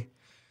story?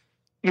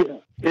 Yeah,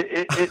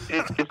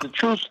 it's a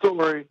true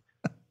story,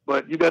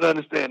 but you got to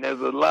understand there's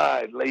a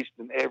lie laced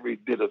in every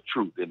bit of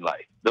truth in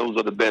life. Those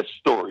are the best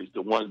stories,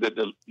 the ones that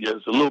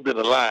there's a little bit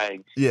of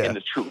lying in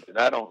the truth, and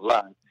I don't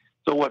lie.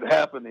 So what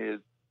happened is,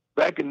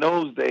 back in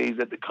those days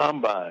at the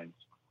combines,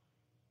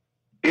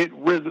 it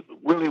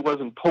really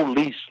wasn't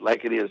police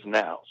like it is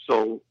now.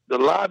 So the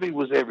lobby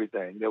was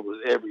everything. There was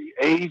every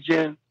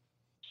agent,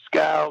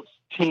 scouts,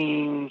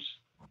 teams,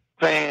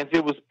 fans.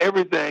 It was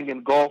everything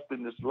engulfed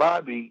in this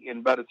lobby.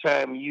 And by the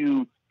time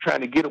you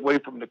trying to get away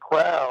from the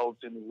crowds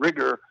and the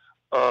rigor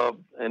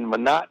and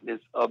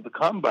monotonous of the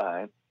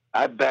combine,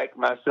 I backed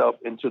myself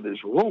into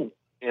this room.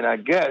 And I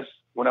guess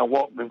when I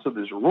walked into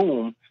this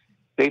room,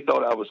 they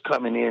thought I was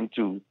coming in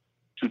to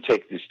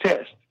take this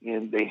test.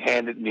 And they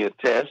handed me a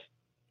test.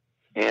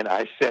 And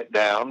I sat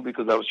down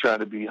because I was trying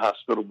to be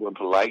hospitable and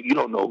polite. You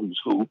don't know who's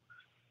who.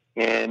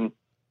 And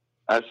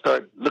I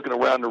start looking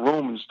around the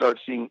room and start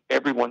seeing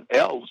everyone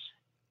else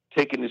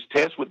taking this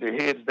test with their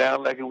heads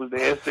down like it was the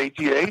SAT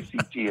or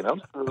ACT. And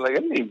I'm sort of like,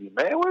 hey,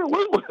 man,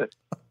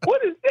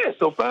 what is this?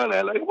 So finally,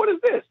 I'm like, what is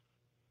this?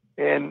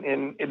 And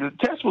the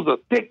test was a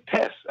thick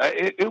test.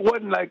 It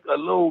wasn't like a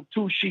little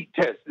 2-sheet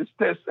test. This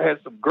test had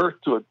some girth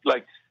to it,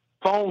 like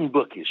phone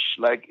bookish,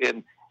 like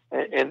and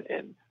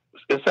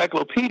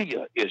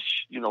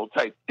encyclopedia-ish,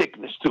 type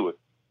thickness to it.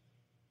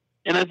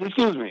 And I said,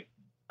 excuse me,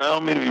 I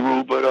don't mean to be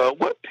rude, but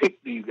what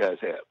pick do you guys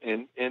have?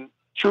 And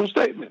true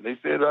statement. They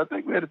said, I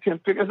think we had a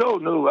 10th pick. I said, oh,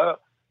 no,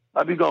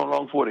 I'll be going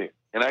long for it.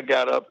 And I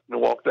got up and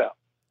walked out.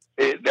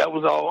 That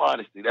was all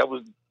honesty. That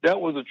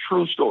was a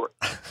true story.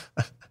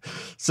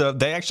 So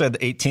they actually had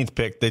the 18th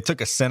pick. They took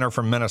a center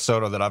from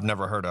Minnesota that I've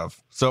never heard of.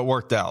 So it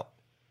worked out.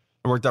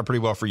 It worked out pretty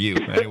well for you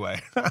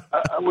anyway.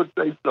 I would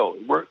say so.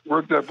 It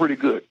worked out pretty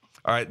good.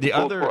 All right. The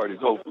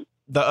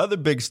other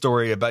big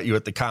story about you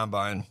at the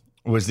Combine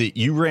was that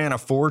you ran a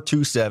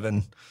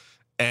 4.27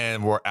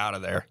 and we're out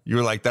of there. You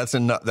were like, that's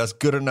enough. That's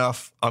good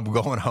enough. I'm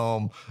going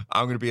home.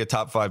 I'm going to be a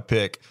top 5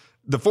 pick.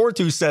 The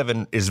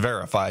 4.27 is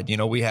verified.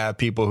 We have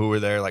people who were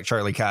there like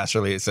Charlie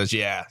Casserly. It says,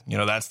 yeah,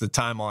 that's the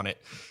time on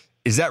it.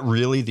 Is that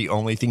really the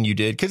only thing you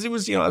did? Because it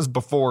was, it was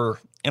before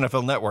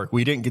NFL Network.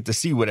 We didn't get to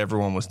see what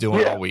everyone was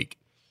doing all week.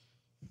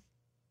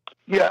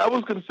 Yeah, I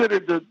was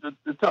considered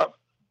the top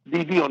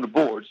DB on the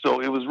board.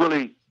 So it was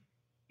really,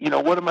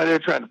 what am I there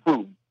trying to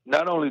prove?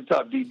 Not only the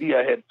top DB,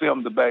 I had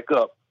film to back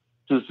up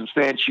to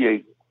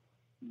substantiate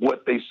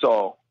what they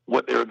saw,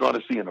 what they were going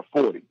to see in a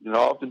 40.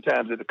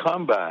 Oftentimes at the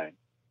Combine,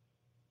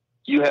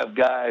 you have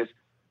guys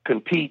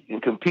compete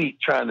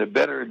trying to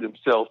better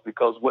themselves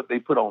because what they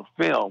put on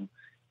film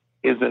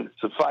isn't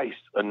suffice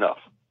enough.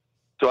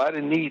 So I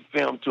didn't need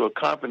film to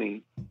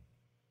accompany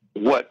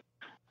what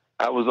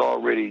I was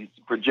already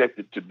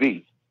projected to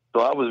be.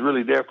 So I was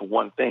really there for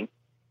one thing.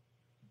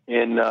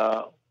 And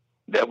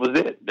that was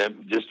it.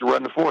 Just to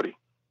run the 40.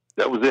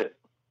 That was it.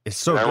 It's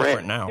so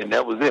different now. And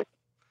that was it.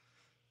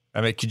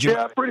 I mean, could you?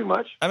 Yeah, pretty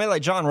much. I mean,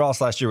 like John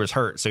Ross last year was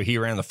hurt, so he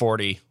ran the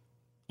 40,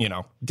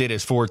 did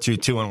his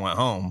 4.22 and went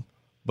home.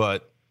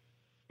 But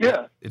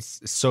yeah,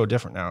 it's so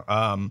different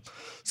now.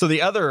 So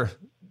the other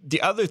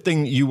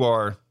thing you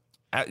are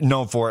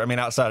known for, I mean,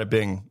 outside of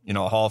being,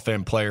 a Hall of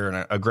Fame player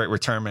and a great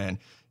return man,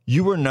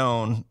 you were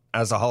known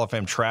as a Hall of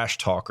Fame trash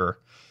talker.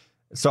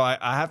 So I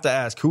have to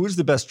ask, who is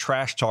the best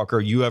trash talker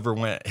you ever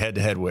went head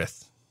to head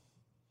with?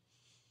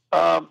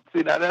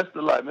 See, now that's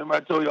the lie. Remember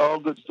I told you all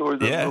good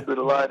stories, a little bit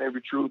of lie and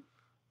every truth.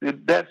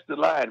 That's the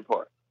lying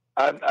part.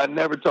 I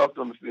never talked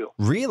on the field.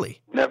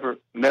 Really? Never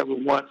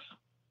once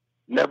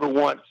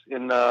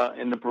in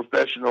the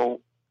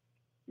professional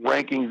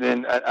rankings,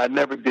 and I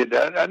never did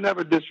that. I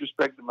never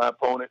disrespected my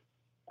opponent.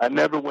 I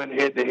never went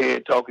head to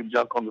head talking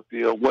junk on the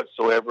field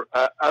whatsoever.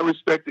 I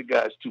respected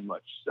guys too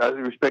much. I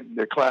respected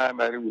their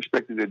climb. I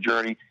respected their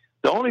journey.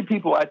 The only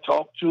people I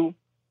talked to,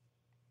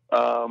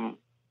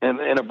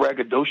 in a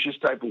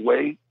braggadocious type of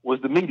way, was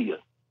the media.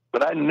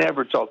 But I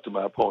never talked to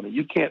my opponent.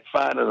 You can't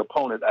find an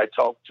opponent I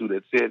talked to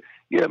that said,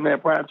 yeah, man,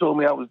 Prime told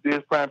me I was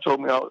this. Prime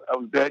told me I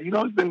was that.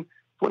 It's been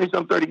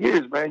 20-some, 30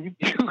 years, man. You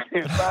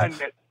can't find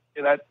that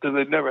because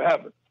it never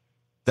happened.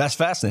 That's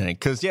fascinating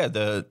because,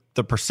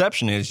 the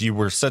perception is you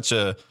were such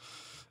a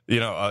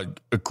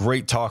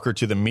great talker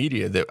to the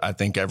media that I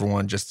think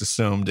everyone just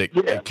assumed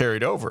it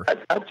carried over.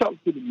 I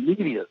talked to the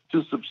media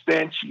to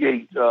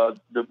substantiate the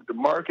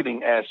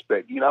marketing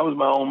aspect. I was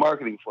my own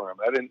marketing firm.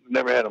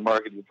 Never had a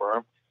marketing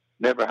firm,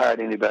 never hired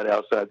anybody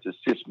outside to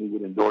assist me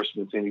with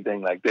endorsements,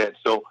 anything like that.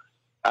 So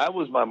I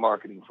was my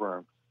marketing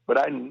firm, but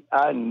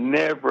I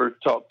never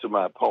talked to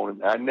my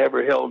opponent. I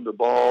never held the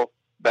ball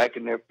back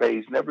in their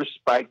face, never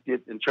spiked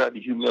it and tried to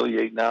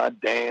humiliate. Now I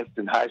danced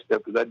and high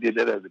step because I did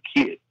that as a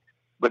kid,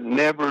 but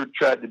never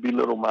tried to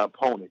belittle my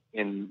opponent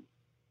in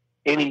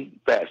any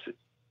facet.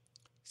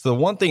 So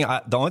the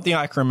only thing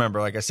I can remember,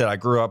 like I said, I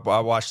grew up, I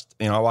watched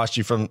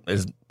you from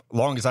as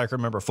long as I can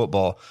remember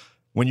football.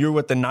 When you were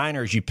with the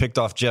Niners, you picked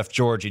off Jeff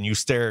George and you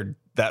stared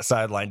that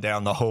sideline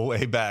down the whole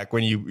way back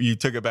when you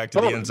took it back to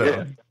the end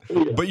zone.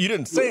 Yeah. But you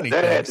didn't say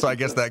anything, so I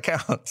guess that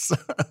counts.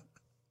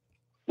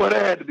 Well,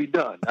 that had to be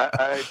done.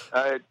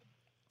 I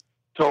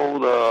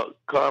told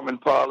Carmen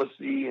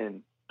Policy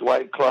and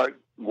Dwight Clark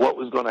what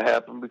was going to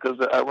happen because,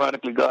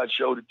 ironically, God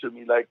showed it to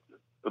me like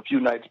a few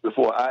nights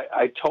before.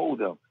 I told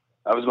them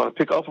I was going to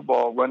pick off a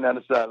ball, run down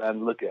the sideline,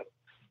 and look at it,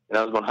 and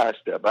I was going to high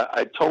step.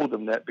 I told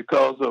them that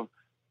because of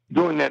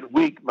during that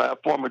week, my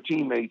former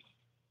teammates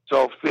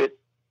saw fit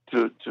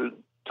to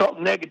talk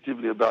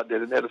negatively about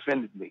that, and that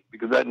offended me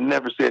because I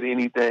never said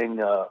anything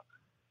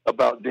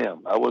about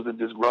them. I wasn't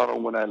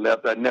disgruntled when I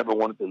left. I never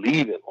wanted to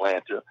leave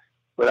Atlanta,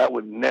 but I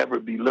would never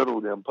belittle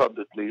them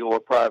publicly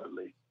or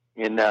privately.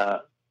 And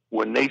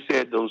when they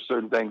said those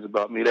certain things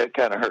about me, that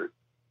kind of hurt.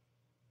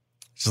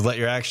 Just let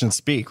your actions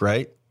speak,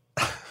 right?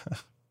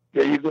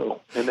 There you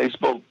go. And they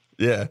spoke.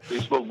 Yeah. They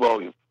spoke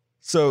volume.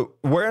 So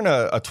wearing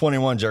a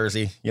 21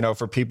 jersey,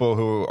 for people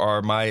who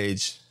are my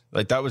age,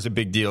 Like that was a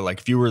big deal. Like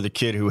if you were the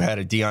kid who had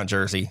a Deion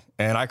jersey,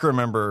 and I can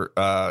remember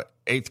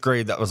 8th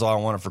grade, that was all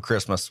I wanted for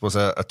Christmas was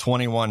a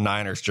 21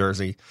 Niners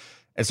jersey.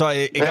 And so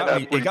it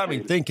got me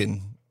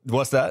thinking,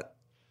 what's that?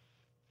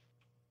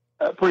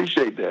 I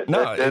appreciate that.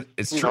 No,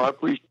 it's true. I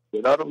appreciate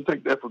it. I don't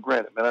take that for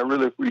granted, man. I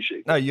really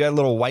appreciate that. No, you had a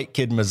little white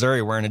kid in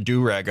Missouri wearing a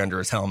do-rag under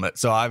his helmet.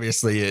 So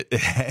obviously it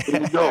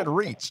had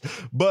reach.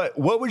 But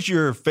what was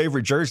your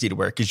favorite jersey to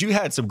wear? Because you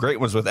had some great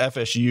ones with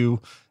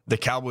FSU. The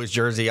Cowboys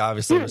jersey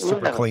obviously was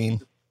super clean.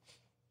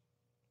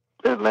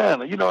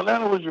 Atlanta.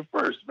 Atlanta was your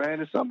first, man.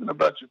 There's something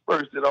about your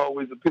first that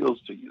always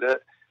appeals to you.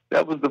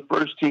 That was the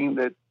first team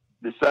that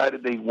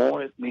decided they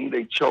wanted me.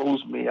 They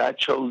chose me. I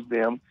chose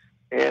them.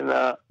 And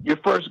your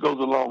first goes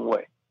a long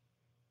way.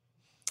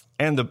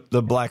 And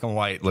the black and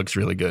white looks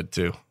really good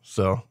too.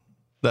 So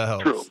that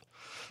helps. True.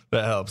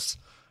 That helps.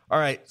 All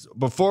right.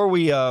 Before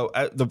we,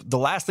 the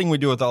last thing we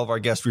do with all of our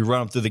guests, we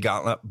run them through the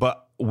gauntlet,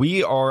 but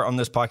we are on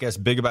this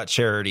podcast big about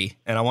charity.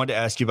 And I wanted to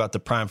ask you about the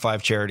Prime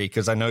 5 charity,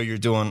 because I know you're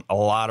doing a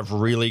lot of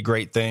really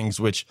great things,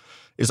 which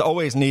is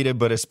always needed,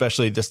 but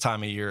especially this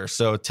time of year.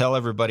 So tell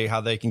everybody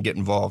how they can get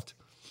involved.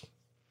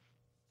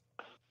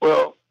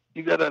 Well,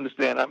 you got to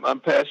understand, I'm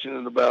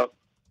passionate about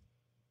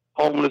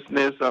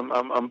homelessness.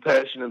 I'm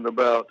passionate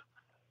about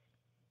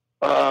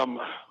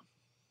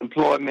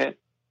employment.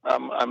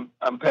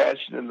 I'm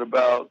passionate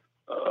about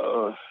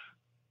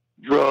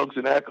drugs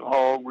and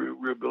alcohol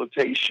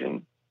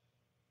rehabilitation.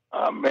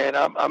 Man,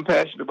 I'm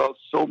passionate about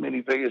so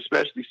many things,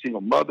 especially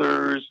single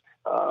mothers.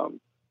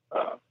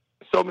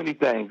 So many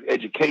things,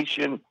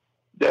 education.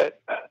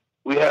 That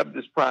we have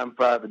this Prime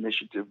 5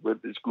 initiative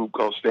with this group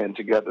called Stand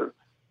Together,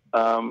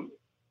 and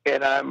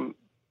I'm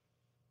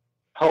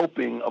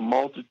helping a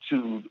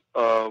multitude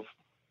of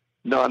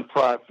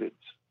nonprofits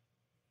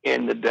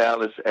in the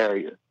Dallas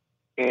area.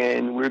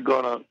 And we're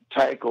going to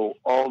tackle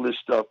all this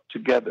stuff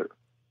together.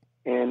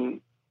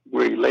 And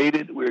we're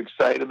elated. We're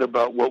excited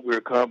about what we're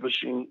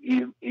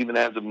accomplishing. Even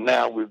as of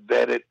now, we've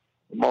vetted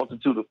a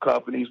multitude of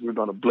companies. We're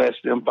going to bless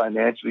them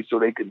financially so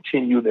they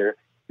continue their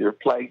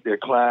plight, their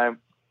climb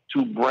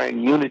to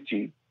bring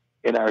unity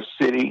in our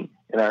city,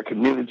 in our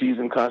communities,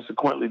 and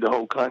consequently the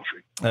whole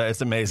country.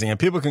 It's amazing. And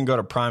people can go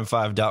to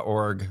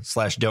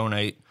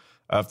prime5.org/donate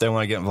if they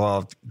want to get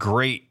involved.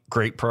 Great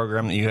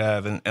program that you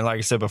have. And like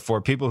I said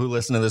before, people who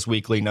listen to this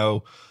weekly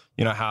know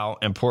how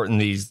important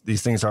these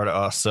things are to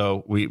us.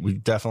 So we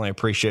definitely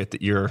appreciate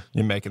that you're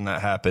making that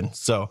happen.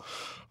 So,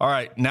 all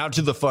right, now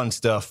to the fun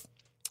stuff.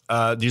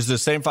 These are the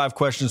same 5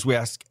 questions we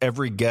ask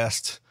every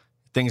guest.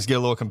 Things get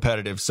a little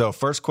competitive. So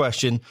first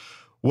question,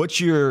 what's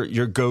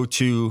your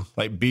go-to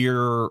like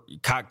beer,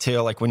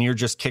 cocktail, like when you're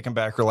just kicking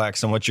back,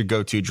 relaxing, what's your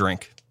go-to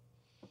drink?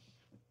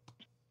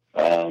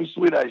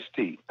 Sweet iced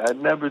tea. I've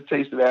never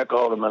tasted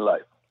alcohol in my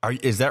life.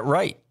 Is that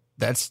right?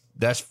 That's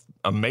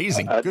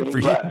amazing. Good for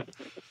you.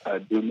 I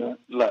do not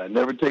lie.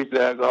 Never tasted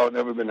alcohol,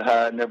 never been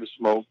high, never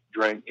smoked,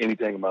 drank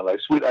anything in my life.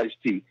 Sweet iced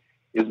tea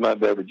is my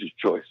beverage of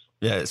choice.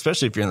 Yeah,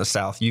 especially if you're in the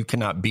South. You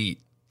cannot beat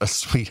a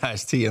sweet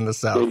iced tea in the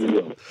South.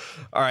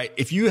 All right.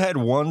 If you had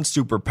one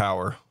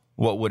superpower,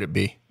 what would it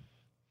be?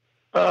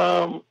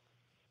 It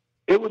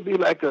would be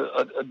like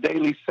a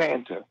daily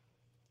Santa,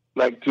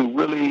 like to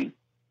really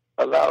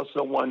allow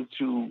someone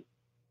to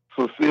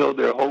fulfill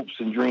their hopes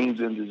and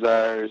dreams and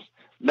desires,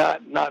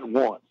 not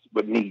wants,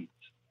 but needs.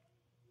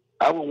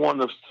 I would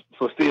want to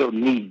fulfill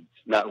needs,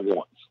 not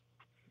wants.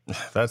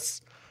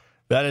 That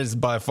is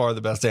by far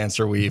the best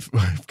answer we've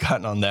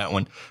gotten on that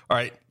one. All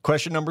right.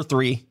 Question number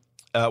 3.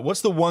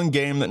 What's the one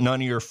game that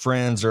none of your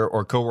friends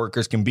or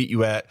coworkers can beat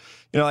you at?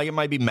 Like it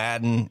might be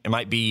Madden. It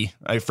might be,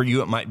 for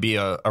you, it might be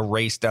a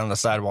race down the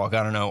sidewalk.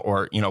 I don't know.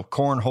 Or,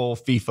 cornhole,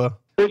 FIFA.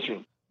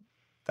 Fishing.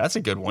 That's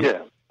a good one.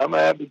 Yeah. I'm an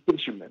avid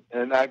fisherman,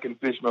 and I can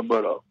fish my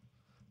butt off.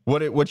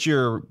 What's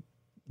your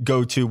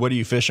go-to? What are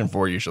you fishing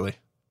for usually?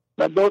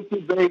 My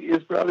go-to bait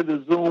is probably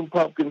the Zoom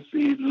pumpkin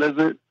seed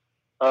lizard.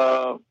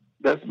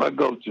 That's my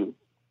go-to.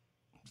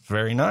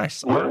 Very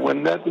nice.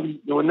 When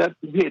nothing's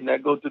hitting, I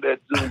go to that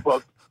Zoom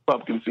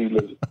pumpkin seed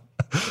lizard.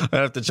 I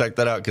have to check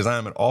that out because I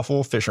am an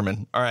awful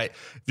fisherman. All right.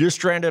 If you're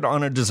stranded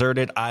on a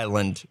deserted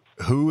island,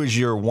 who is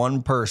your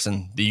one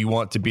person that you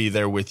want to be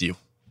there with you?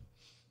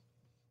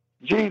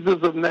 Jesus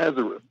of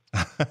Nazareth.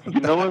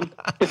 You know him?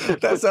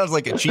 That sounds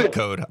like a cheat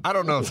code. I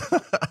don't know.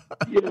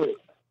 Yeah,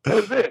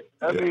 that's it.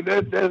 I mean,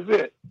 that's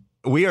it.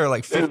 We are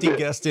like 50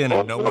 guests in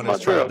and no one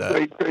has tried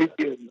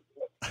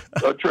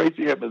that.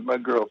 Tracy Evans, my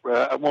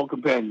girlfriend. I want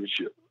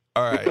companionship.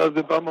 All right. Because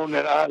if I'm on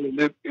that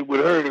island, it would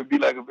hurt. It would be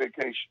like a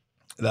vacation.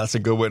 That's a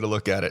good way to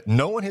look at it.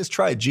 No one has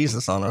tried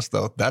Jesus on us,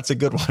 though. That's a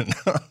good one.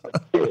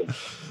 You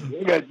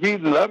got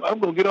Jesus. I'm going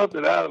to get off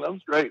that island.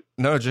 I'm straight.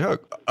 No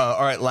joke.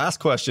 All right,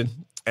 last question.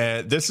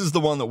 This is the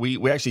one that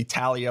we actually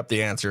tally up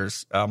the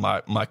answers.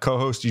 My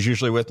co-host is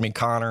usually with me,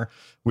 Connor.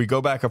 We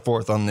go back and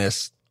forth on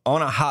this.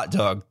 On a hot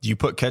dog, do you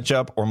put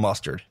ketchup or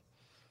mustard?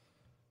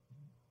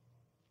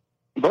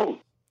 Both.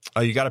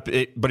 You got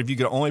to, but if you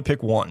could only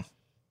pick one.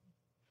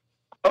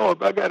 Oh,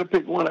 if I got to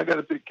pick one, I got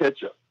to pick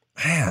ketchup.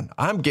 Man,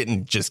 I'm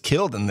getting just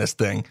killed in this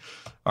thing.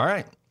 All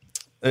right.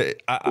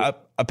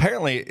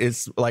 Apparently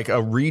it's like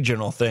a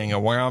regional thing,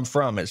 and where I'm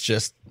from, it's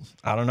just,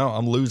 I don't know.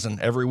 I'm losing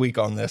every week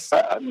on this.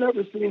 I've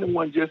never seen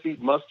anyone just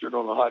eat mustard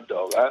on a hot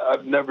dog.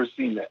 I've never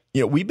seen that.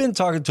 Yeah, we've been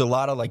talking to a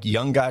lot of like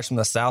young guys from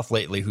the South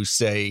lately who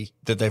say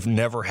that they've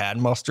never had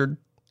mustard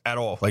at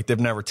all. Like they've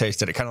never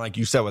tasted it. Kind of like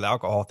you said with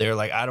alcohol. They're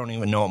like, I don't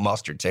even know what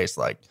mustard tastes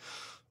like.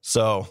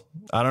 So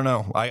I don't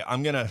know.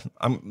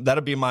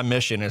 That'll be my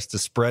mission, is to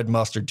spread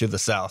mustard to the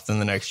South in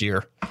the next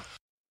year.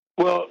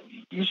 Well,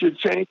 you should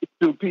change it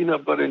to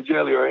peanut butter and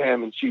jelly or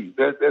ham and cheese.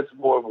 That's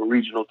more of a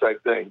regional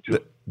type thing too.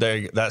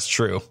 That's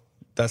true.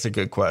 That's a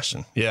good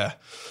question. Yeah.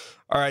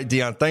 All right,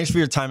 Deion, thanks for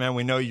your time, man.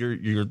 We know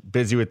you're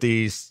busy with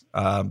these.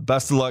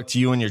 Best of luck to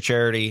you and your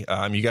charity.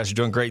 You guys are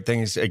doing great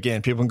things.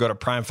 Again, people can go to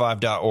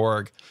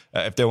prime5.org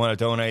if they want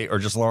to donate or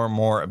just learn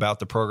more about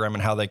the program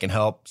and how they can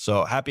help.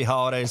 So happy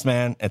holidays,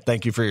 man, and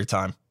thank you for your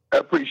time. I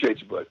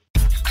appreciate you, bud.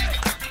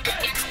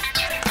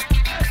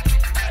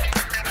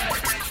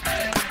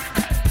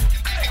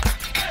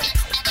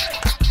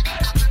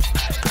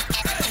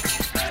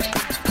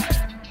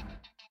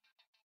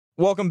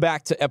 Welcome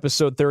back to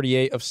episode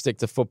 38 of Stick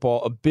to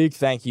Football. A big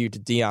thank you to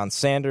Deion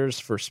Sanders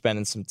for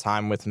spending some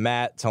time with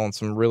Matt, telling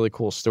some really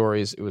cool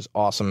stories. It was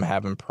awesome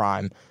having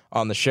Prime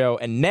on the show.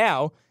 And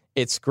now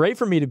it's great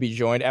for me to be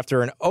joined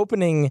after an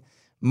opening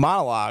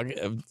monologue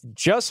of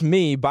just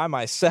me by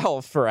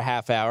myself for a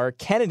half hour.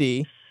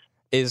 Kennedy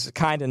is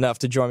kind enough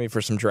to join me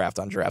for some Draft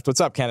on Draft.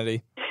 What's up,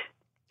 Kennedy?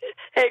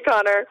 Hey,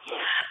 Connor.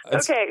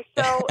 Okay,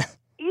 so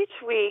each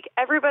week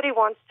everybody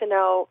wants to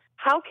know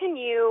how can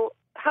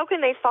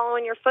they follow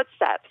in your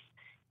footsteps?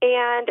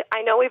 And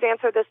I know we've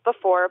answered this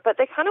before, but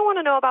they kind of want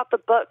to know about the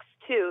books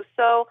too.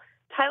 So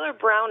Tyler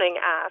Browning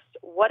asked,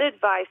 what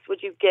advice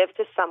would you give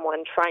to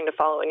someone trying to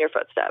follow in your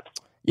footsteps?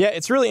 Yeah,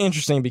 it's really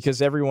interesting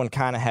because everyone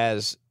kind of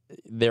has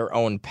their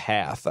own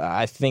path.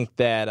 I think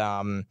that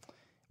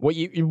what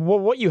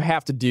you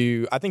have to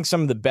do, I think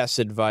some of the best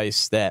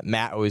advice that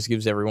Matt always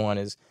gives everyone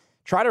is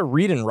try to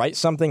read and write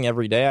something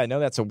every day. I know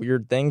that's a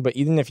weird thing, but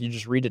even if you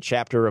just read a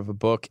chapter of a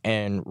book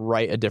and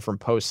write a different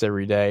post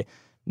every day,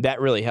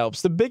 that really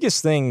helps. The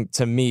biggest thing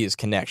to me is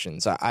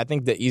connections. I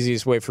think the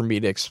easiest way for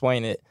me to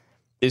explain it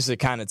is to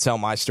kind of tell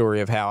my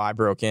story of how I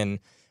broke in.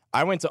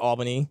 I went to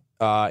Albany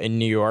in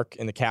New York,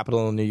 in the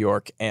capital of New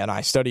York, and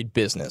I studied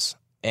business.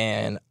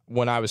 And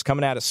when I was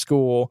coming out of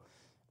school,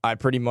 I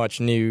pretty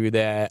much knew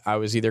that I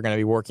was either going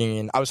to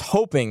be I was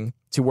hoping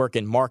to work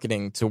in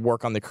marketing, to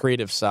work on the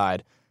creative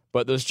side,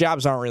 but those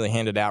jobs aren't really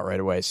handed out right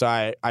away. So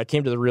I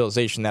came to the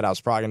realization that I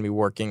was probably going to be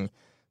working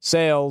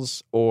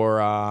sales or,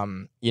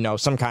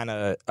 some kind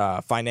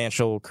of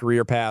financial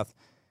career path.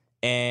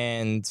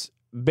 And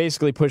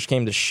basically push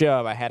came to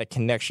shove. I had a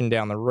connection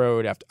down the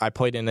road. After I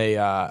played in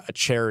a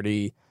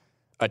charity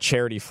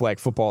flag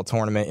football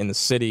tournament in the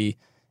city.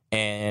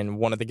 And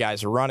one of the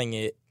guys running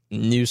it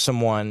knew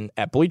someone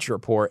at Bleacher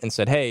Report and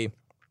said, hey,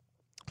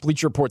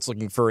 Bleacher Report's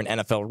looking for an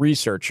NFL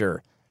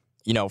researcher,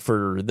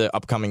 for the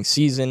upcoming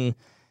season.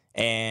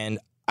 And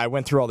I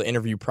went through all the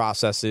interview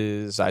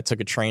processes. I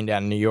took a train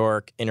down to New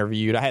York,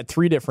 interviewed. I had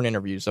 3 different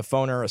interviews, a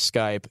phoner, a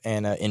Skype,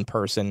 and an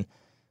in-person.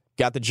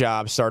 Got the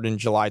job, started in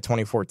July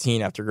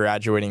 2014 after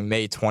graduating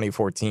May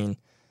 2014.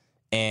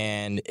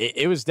 And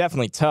it was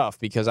definitely tough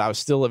because I was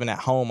still living at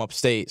home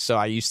upstate. So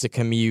I used to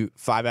commute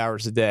 5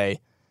 hours a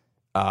day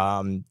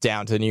down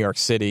to New York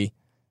City.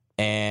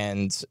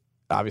 And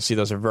obviously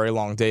those are very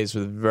long days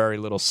with very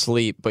little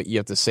sleep, but you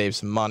have to save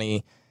some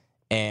money.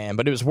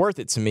 But it was worth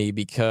it to me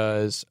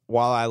because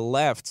while I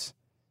left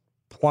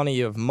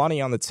plenty of money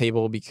on the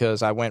table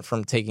because I went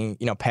from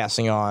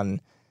passing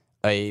on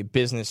a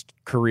business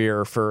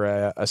career for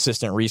a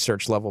assistant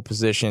research level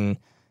position,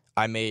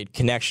 I made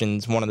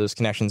connections. One of those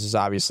connections is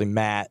obviously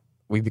Matt.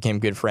 We became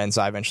good friends.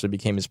 I eventually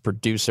became his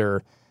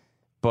producer.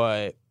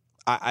 But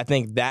I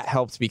think that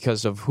helped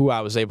because of who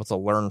I was able to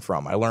learn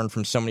from. I learned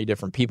from so many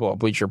different people at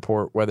Bleacher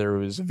Report, whether it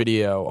was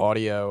video,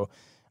 audio,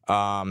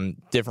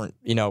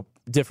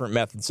 different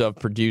methods of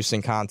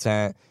producing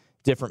content,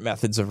 different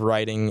methods of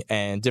writing,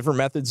 and different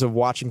methods of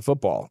watching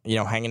football.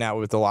 Hanging out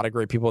with a lot of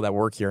great people that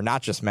work here,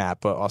 not just Matt,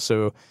 but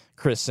also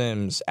Chris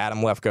Sims, Adam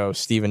Lefko,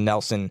 Steven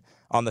Nelson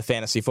on the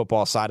fantasy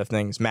football side of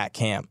things, Matt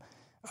Camp,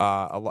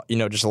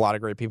 just a lot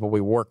of great people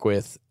we work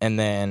with. And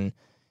then,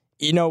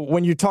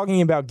 when you're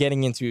talking about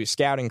getting into a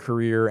scouting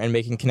career and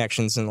making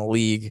connections in the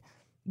league,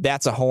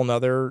 that's a whole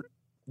nother,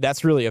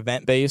 that's really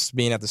event-based,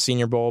 being at the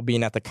Senior Bowl,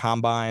 being at the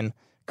Combine,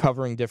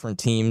 covering different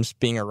teams,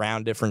 being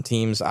around different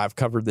teams. I've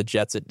covered the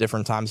Jets at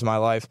different times in my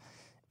life,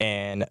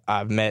 and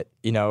I've met,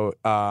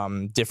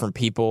 different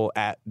people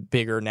at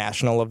bigger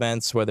national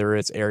events, whether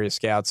it's area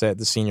scouts at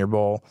the Senior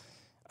Bowl.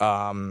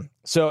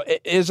 So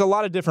there's a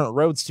lot of different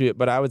roads to it,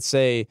 but I would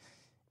say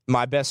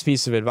my best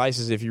piece of advice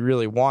is if you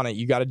really want it,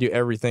 you got to do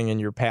everything in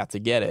your path to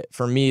get it.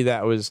 For me,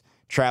 that was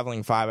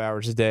traveling 5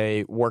 hours a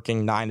day,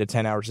 working 9 to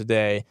 10 hours a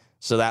day.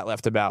 So that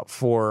left about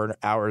 4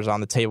 hours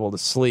on the table to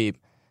sleep.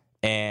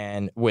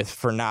 And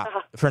for not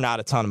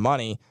a ton of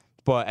money,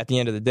 but at the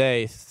end of the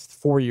day,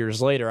 4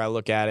 years later, I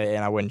look at it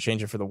and I wouldn't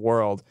change it for the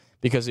world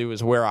because it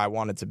was where I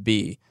wanted to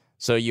be.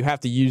 So you have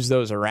to use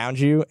those around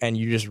you, and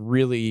you just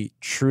really,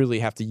 truly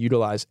have to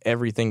utilize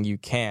everything you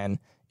can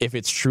if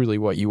it's truly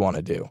what you want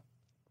to do.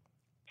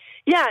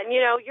 Yeah, and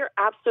you're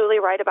absolutely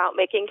right about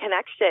making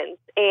connections.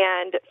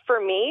 And for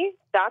me,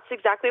 that's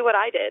exactly what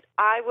I did.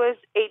 I was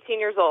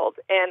 18 years old,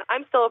 and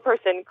I'm still a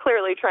person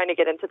clearly trying to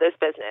get into this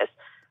business.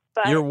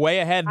 But you're way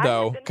ahead,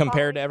 though,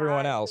 compared to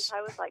everyone else.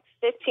 I was like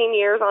 15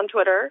 years on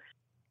Twitter,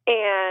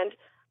 and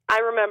I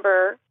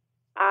remember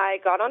I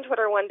got on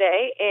Twitter one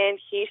day, and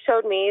he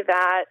showed me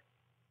that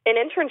an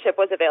internship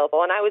was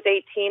available, and I was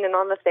 18, and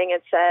on the thing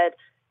it said,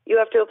 you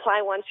have to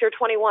apply once you're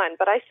 21.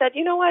 But I said,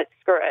 you know what?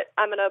 Screw it.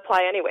 I'm going to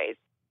apply anyways.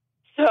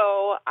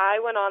 So I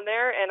went on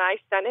there, and I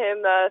sent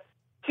him the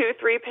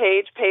 2-3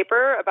 page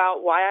paper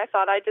about why I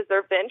thought I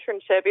deserved the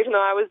internship, even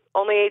though I was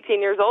only 18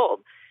 years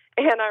old.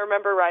 And I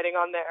remember writing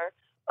on there,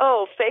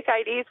 oh, fake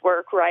IDs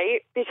work,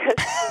 right? Because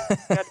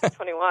you had to be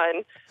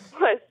 21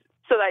 was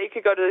so that you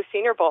could go to the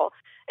Senior Bowl.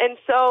 And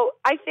so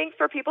I think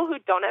for people who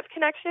don't have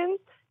connections,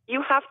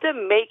 you have to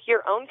make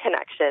your own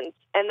connections.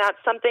 And that's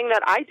something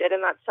that I did,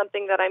 and that's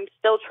something that I'm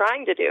still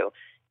trying to do.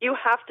 You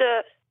have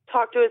to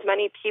talk to as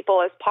many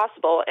people as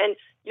possible, and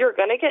you're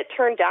going to get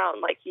turned down.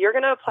 Like, you're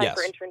going to apply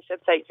for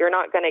internships that you're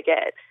not going to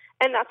get,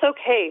 and that's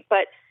okay,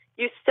 but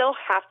you still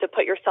have to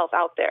put yourself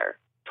out there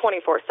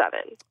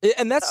 24/7.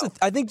 And that's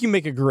I think you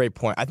make a great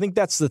point. I think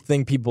that's the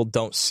thing people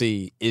don't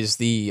see is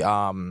the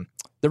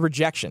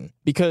rejection,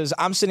 because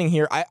I'm sitting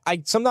here.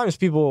 I sometimes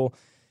people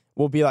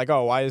will be like,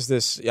 oh, why is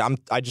this?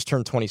 I just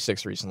turned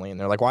 26 recently, and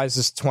they're like, why is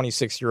this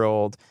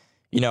 26-year-old,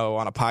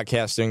 on a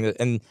podcast doing this?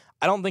 And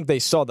I don't think they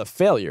saw the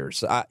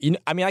failures. I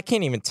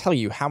can't even tell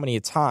you how many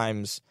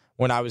times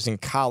when I was in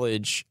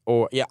college,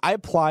 I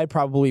applied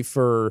probably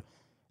for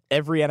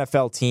every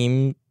NFL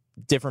team,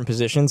 different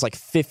positions, like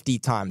 50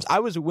 times.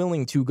 I was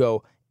willing to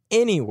go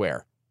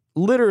anywhere,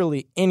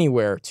 literally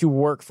anywhere, to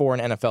work for an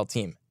NFL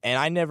team. And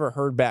I never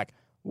heard back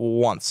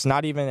once,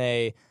 not even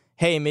a,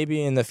 hey,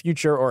 maybe in the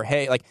future, or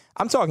hey, like,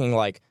 I'm talking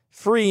like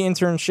free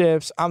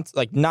internships. I'm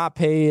like not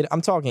paid.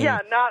 I'm talking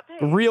not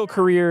paid. Real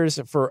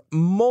careers for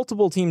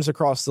multiple teams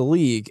across the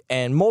league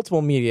and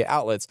multiple media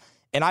outlets.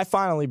 And I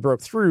finally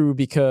broke through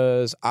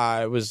because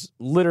I was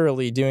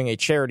literally doing a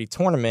charity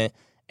tournament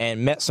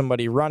and met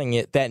somebody running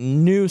it that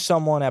knew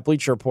someone at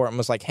Bleacher Report and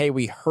was like, hey,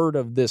 we heard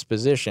of this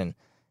position.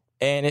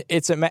 And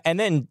and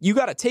then you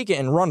got to take it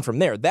and run from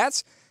there.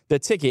 That's the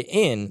ticket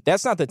in.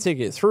 That's not the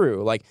ticket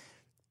through. Like,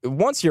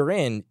 once you're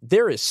in,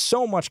 there is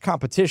so much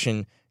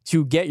competition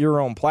to get your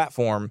own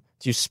platform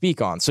to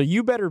speak on. So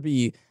you better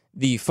be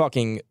the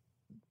fucking,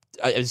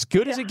 as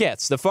good as it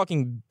gets, the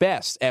fucking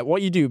best at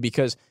what you do,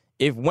 because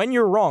when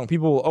you're wrong,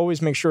 people will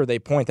always make sure they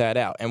point that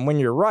out. And when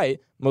you're right,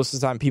 most of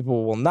the time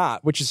people will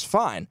not, which is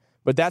fine.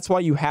 But that's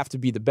why you have to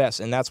be the best,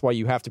 and that's why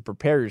you have to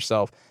prepare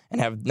yourself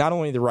and have not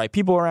only the right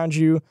people around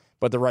you,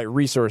 but the right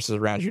resources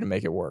around you to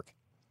make it work.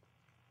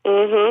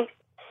 Mm-hmm.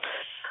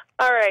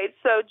 All right,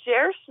 so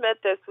Jer Schmidt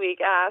this week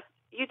asked,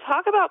 you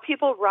talk about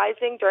people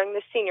rising during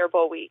the Senior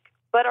Bowl week,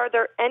 but are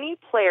there any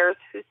players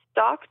whose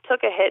stock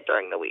took a hit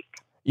during the week?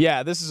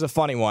 Yeah, this is a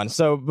funny one.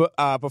 So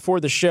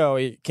before the show,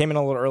 he came in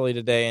a little early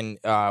today and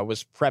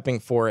was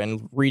prepping for it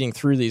and reading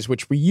through these,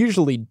 which we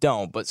usually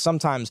don't, but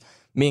sometimes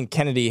me and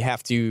Kennedy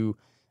have to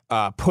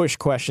push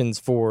questions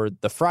for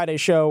the Friday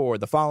show or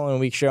the following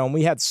week show, and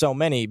we had so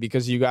many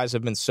because you guys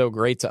have been so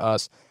great to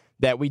us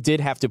that we did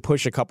have to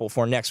push a couple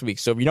for next week.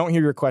 So if you don't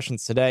hear your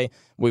questions today,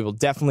 we will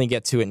definitely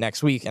get to it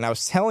next week. And I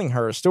was telling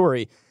her a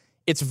story.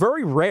 It's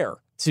very rare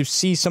to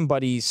see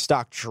somebody's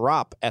stock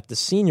drop at the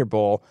Senior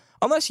Bowl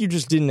unless you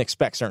just didn't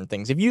expect certain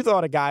things. If you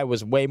thought a guy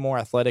was way more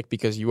athletic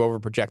because you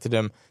overprojected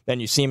him, then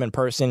you see him in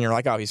person, you're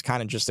like, oh, he's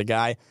kind of just a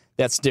guy.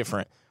 That's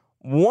different.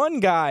 One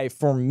guy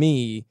for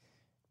me,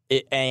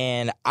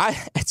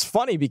 it's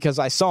funny because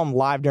I saw him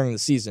live during the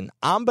season.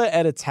 Amba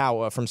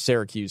Edetawa from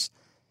Syracuse.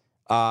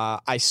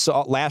 I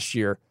saw last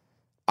year.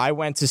 I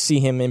went to see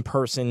him in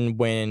person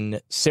when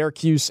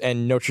Syracuse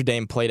and Notre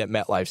Dame played at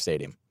MetLife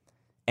Stadium,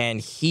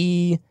 and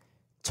he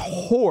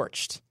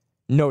torched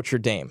Notre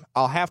Dame.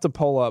 I'll have to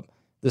pull up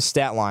the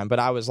stat line, but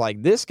I was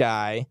like, this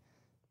guy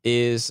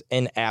is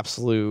an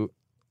absolute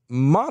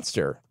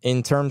monster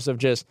in terms of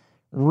just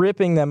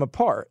ripping them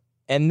apart.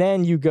 And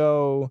then you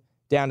go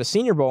down to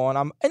Senior Bowl, and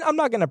I'm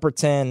not going to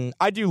pretend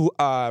I do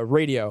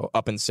radio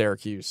up in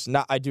Syracuse.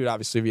 I do it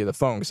obviously via the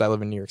phone because I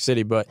live in New York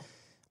City, but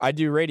I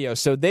do radio.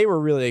 So they were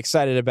really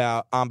excited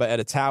about Amba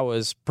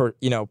Edetawa's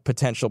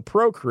potential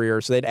pro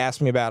career. So they'd ask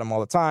me about him all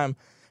the time.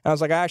 And I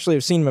was like, I actually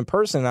have seen him in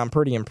person, and I'm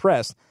pretty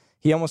impressed.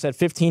 He almost had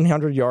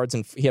 1,500 yards,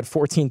 and he had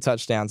 14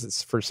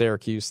 touchdowns for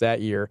Syracuse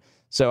that year.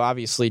 So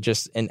obviously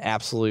just an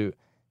absolute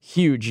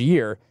huge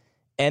year.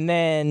 And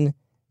then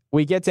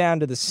we get down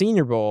to the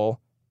Senior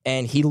Bowl,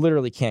 and he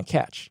literally can't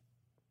catch.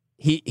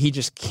 He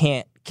just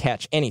can't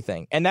catch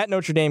anything. And that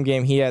Notre Dame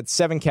game, he had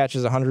 7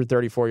 catches,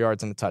 134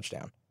 yards, and a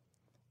touchdown.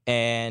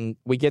 And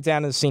we get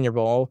down to the Senior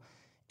Bowl,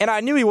 and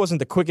I knew he wasn't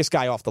the quickest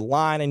guy off the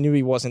line. I knew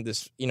he wasn't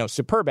this,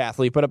 superb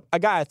athlete, but a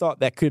guy I thought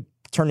that could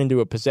turn into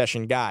a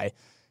possession guy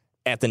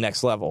at the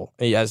next level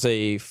as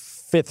a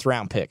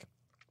 5th-round pick.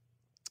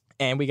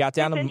 And we got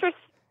down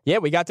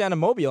to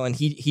Mobile, and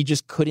he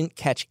just couldn't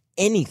catch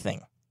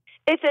anything.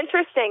 It's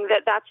interesting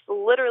that that's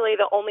literally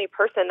the only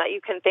person that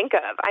you can think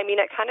of. I mean,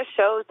 it kind of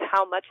shows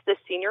how much the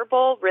Senior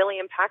Bowl really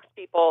impacts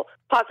people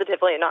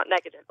positively and not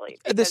negatively.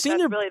 That's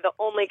really the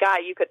only guy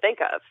you could think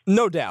of.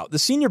 No doubt. The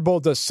Senior Bowl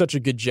does such a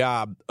good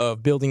job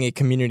of building a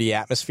community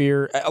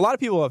atmosphere. A lot of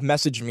people have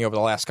messaged me over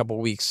the last couple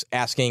of weeks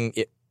asking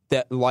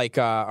that, like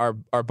our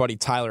buddy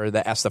Tyler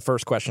that asked the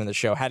first question of the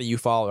show, how do you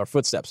follow our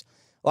footsteps?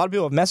 A lot of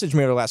people have messaged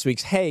me over the last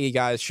weeks, hey,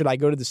 guys, should I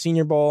go to the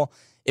Senior Bowl?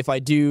 If I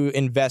do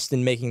invest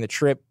in making the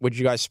trip, would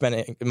you guys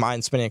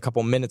mind spending a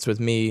couple minutes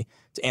with me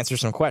to answer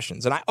some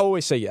questions? And I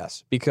always say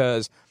yes,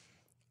 because,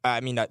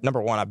 I mean,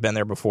 number one, I've been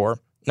there before.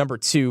 Number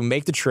two,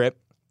 make the trip,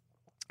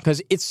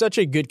 because it's such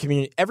a good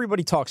community.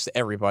 Everybody talks to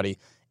everybody,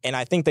 and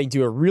I think they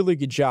do a really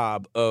good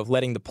job of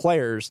letting the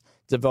players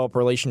develop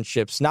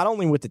relationships, not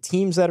only with the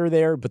teams that are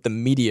there, but the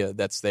media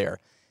that's there.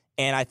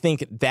 And I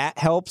think that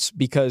helps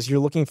because you're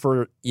looking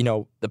for,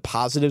 the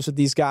positives with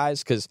these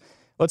guys, because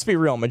let's be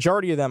real,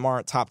 majority of them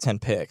aren't top 10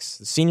 picks.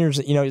 The seniors,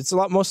 it's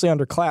mostly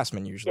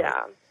underclassmen usually.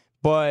 Yeah.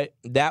 But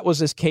that was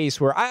this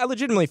case where I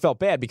legitimately felt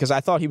bad because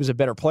I thought he was a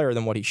better player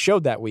than what he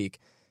showed that week.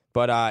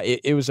 But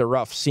it was a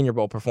rough Senior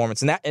Bowl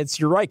performance. And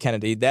you're right,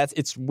 Kennedy.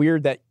 It's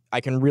weird that I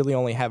can really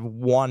only have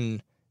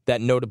one that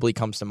notably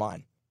comes to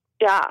mind.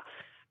 Yeah.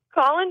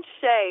 Colin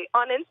Shea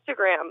on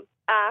Instagram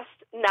asked,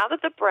 now that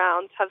the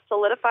Browns have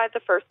solidified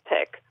the first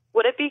pick,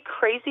 would it be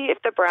crazy if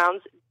the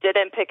Browns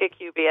didn't pick a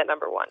QB at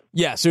number one?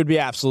 Yes, it would be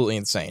absolutely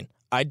insane.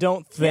 I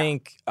don't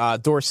think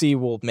Dorsey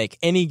will make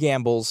any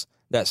gambles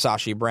that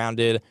Sashi Brown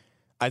did.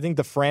 I think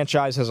the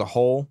franchise as a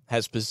whole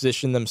has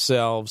positioned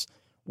themselves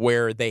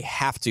where they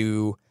have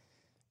to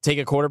take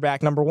a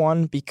quarterback number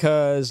one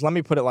because, let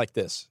me put it like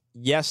this.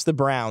 Yes, the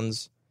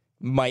Browns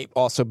might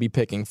also be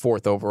picking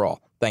fourth overall,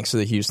 thanks to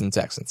the Houston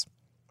Texans.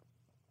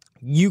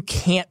 You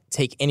can't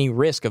take any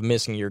risk of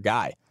missing your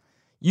guy.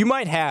 You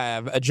might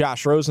have a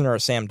Josh Rosen or a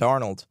Sam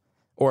Darnold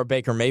or a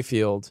Baker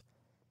Mayfield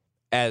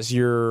as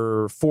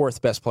your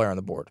fourth best player on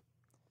the board.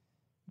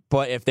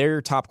 But if they're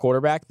your top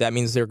quarterback, that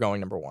means they're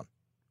going number one.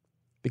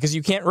 Because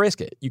you can't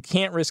risk it. You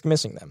can't risk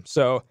missing them.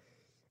 So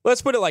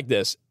let's put it like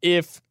this.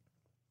 If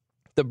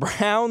the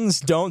Browns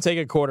don't take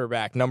a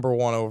quarterback number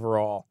one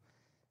overall,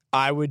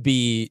 it would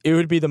be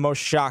the most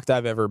shocked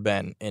I've ever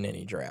been in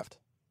any draft.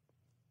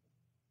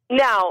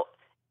 Now,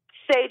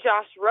 say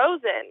Josh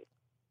Rosen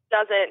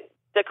doesn't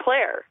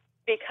declare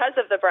because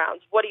of the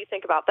Browns. What do you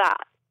think about that?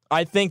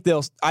 I think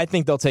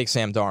they'll take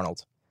Sam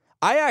Darnold.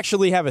 I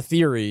actually have a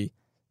theory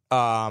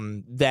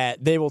that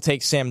they will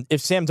take Sam.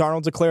 If Sam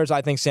Darnold declares,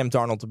 I think Sam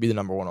Darnold will be the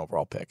number one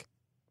overall pick.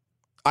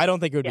 I don't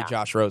think it would be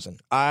Josh Rosen.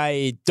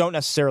 I don't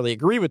necessarily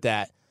agree with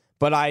that,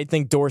 but I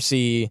think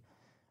Dorsey.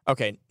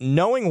 Okay,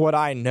 knowing what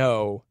I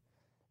know,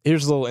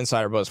 here's a little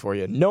insider buzz for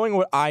you. Knowing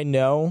what I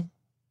know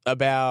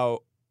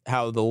about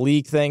how the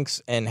league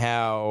thinks and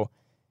how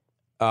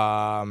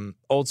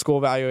old school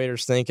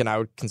evaluators think, and I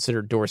would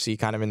consider Dorsey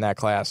kind of in that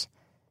class,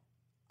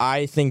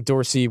 I think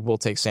Dorsey will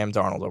take Sam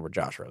Darnold over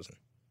Josh Rosen.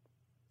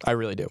 I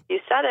really do. You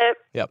said it.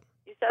 Yep.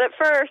 You said it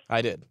first.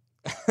 I did.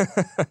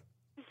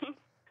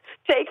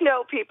 Take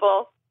note,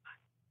 people.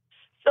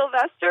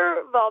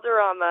 Sylvester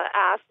Valderrama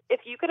asked,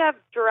 if you could have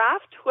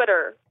draft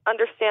Twitter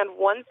understand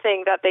one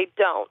thing that they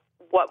don't,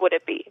 what would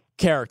it be?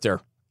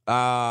 Character.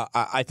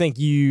 I think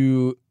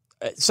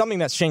something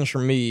that's changed for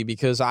me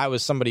because I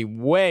was somebody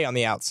way on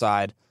the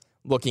outside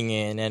looking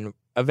in, and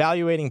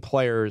evaluating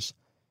players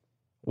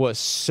was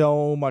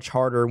so much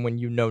harder when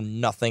you know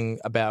nothing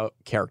about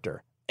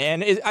character.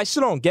 And I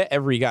still don't get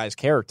every guy's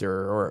character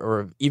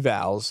or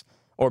evals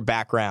or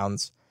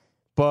backgrounds,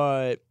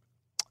 but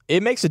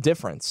it makes a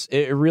difference.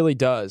 It really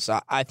does.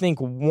 I think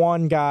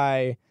one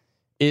guy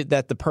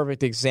that the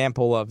perfect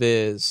example of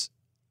that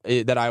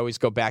I always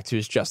go back to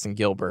is Justin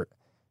Gilbert,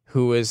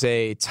 who is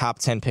a top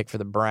 10 pick for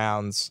the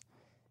Browns.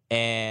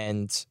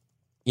 And,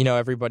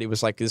 everybody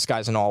was like, this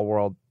guy's an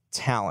all-world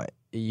talent.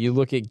 You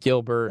look at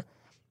Gilbert,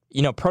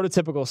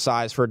 prototypical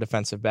size for a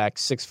defensive back,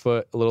 6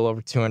 foot, a little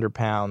over 200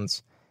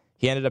 pounds.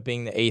 He ended up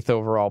being the 8th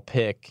overall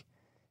pick.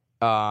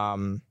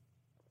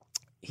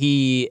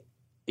 He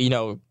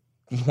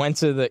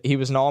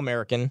was an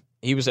All-American.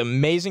 He was an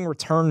amazing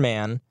return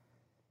man.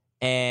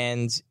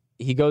 And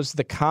he goes to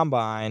the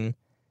combine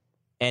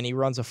and he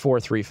runs a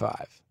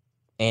 4.35.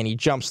 And he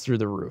jumps through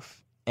the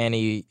roof. And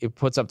he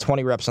puts up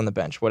 20 reps on the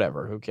bench.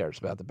 Whatever. Who cares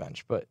about the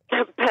bench? But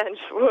bench,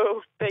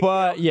 woo.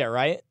 But, yeah,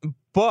 right?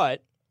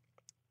 But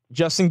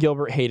Justin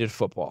Gilbert hated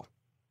football.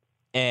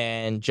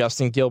 And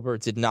Justin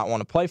Gilbert did not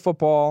want to play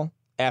football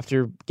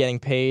after getting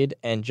paid.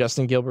 And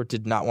Justin Gilbert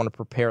did not want to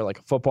prepare like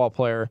a football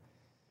player.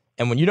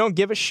 And when you don't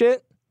give a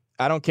shit,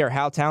 I don't care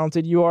how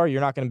talented you are, you're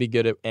not going to be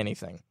good at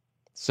anything.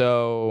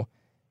 So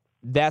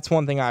that's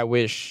one thing I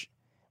wish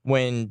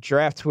when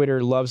draft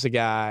Twitter loves a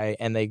guy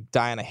and they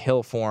die on a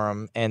hill for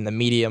him and the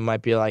media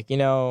might be like,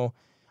 I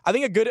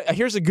think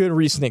here's a good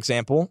recent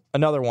example.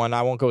 Another one,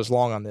 I won't go as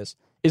long on this,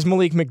 is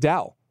Malik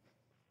McDowell.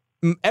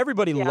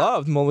 Everybody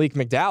loved Malik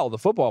McDowell, the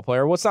football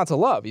player. What's not to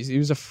love? He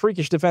was a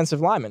freakish defensive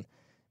lineman.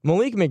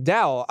 Malik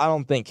McDowell, I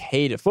don't think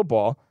hated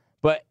football,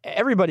 but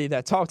everybody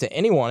that talked to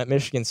anyone at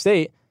Michigan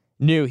State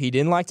knew he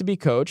didn't like to be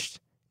coached,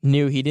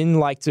 knew he didn't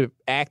like to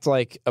act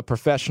like a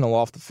professional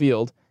off the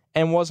field,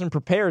 and wasn't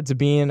prepared to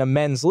be in a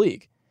men's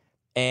league.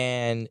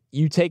 And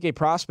you take a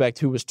prospect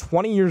who was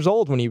 20 years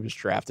old when he was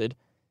drafted.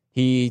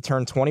 He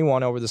turned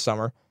 21 over the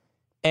summer,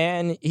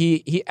 and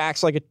he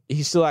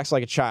still acts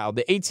like a child.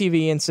 The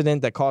ATV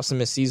incident that cost him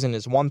his season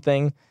is one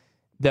thing.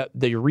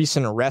 The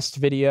recent arrest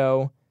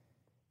video,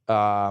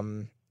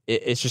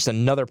 it's just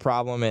another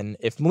problem. And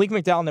if Malik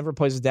McDowell never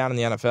plays it down in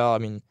the NFL, I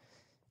mean,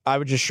 I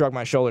would just shrug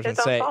my shoulders and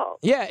say,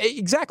 yeah,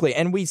 exactly.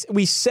 And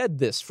we said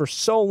this for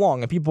so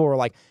long, and people were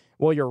like,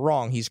 well, you're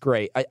wrong. He's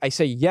great. I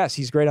say, yes,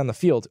 he's great on the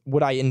field.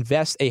 Would I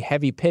invest a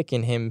heavy pick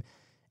in him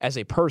as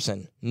a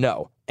person?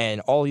 No.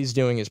 And all he's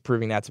doing is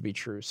proving that to be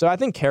true. So I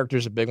think character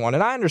is a big one.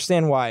 And I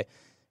understand why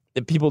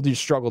people do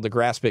struggle to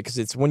grasp it, because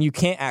it's when you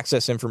can't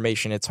access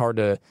information, it's hard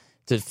to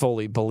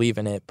fully believe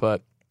in it.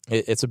 But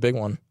it's a big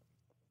one.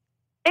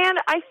 And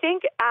I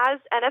think as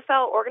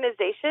NFL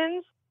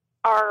organizations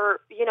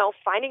are,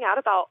 finding out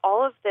about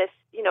all of this,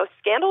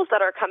 scandals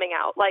that are coming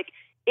out, like,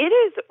 it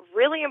is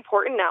really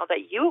important now that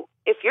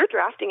if you're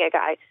drafting a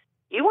guy,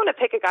 you want to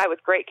pick a guy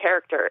with great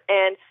character.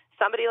 And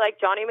somebody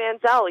like Johnny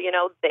Manziel,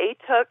 they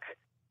took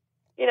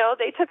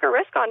a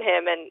risk on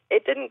him and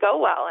it didn't go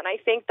well. And I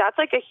think that's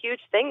like a huge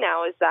thing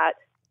now, is that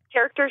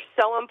character's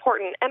so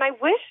important. And I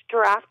wish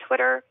draft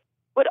Twitter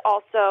would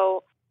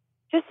also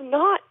just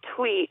not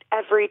tweet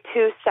every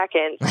 2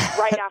 seconds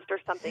right after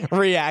something.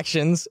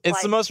 Reactions.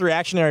 It's the most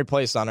reactionary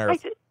place on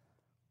earth.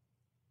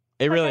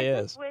 It really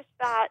is. I wish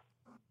that,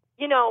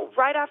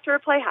 right after a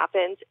play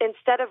happens,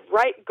 instead of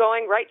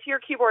going right to your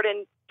keyboard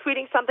and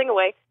tweeting something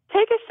away,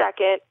 take a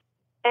second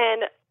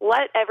and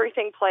let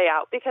everything play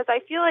out. Because I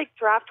feel like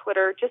draft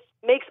Twitter just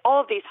makes all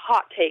of these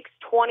hot takes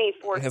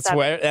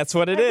 24/7. That's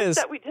what it is.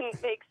 That we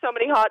didn't make so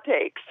many hot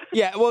takes.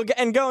 Yeah, well,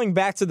 and going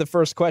back to the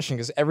first question,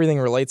 because everything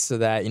relates to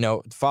that,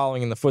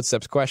 following in the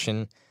footsteps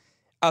question,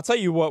 I'll tell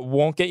you what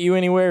won't get you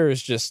anywhere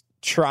is just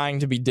trying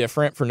to be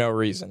different for no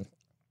reason.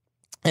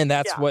 And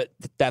that's what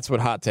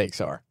hot takes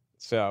are.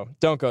 So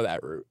don't go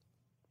that route.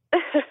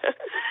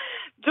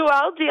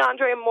 Joel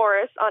DeAndre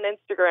Morris on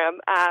Instagram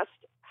asked,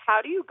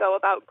 how do you go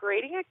about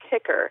grading a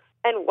kicker,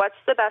 and what's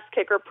the best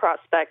kicker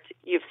prospect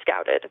you've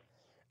scouted?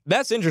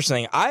 That's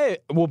interesting. I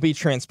will be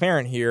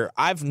transparent here.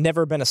 I've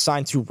never been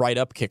assigned to write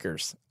up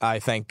kickers. I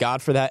thank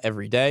God for that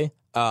every day.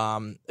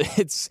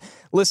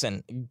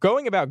 Listen,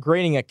 going about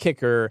grading a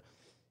kicker,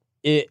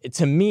 it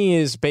to me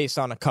is based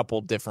on a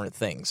couple different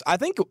things. I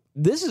think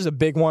this is a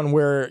big one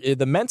where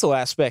the mental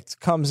aspect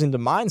comes into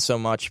mind so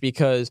much,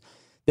 because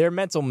their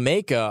mental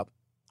makeup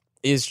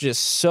is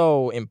just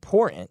so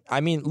important.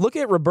 I mean, look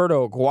at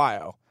Roberto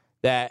Aguayo,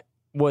 that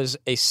was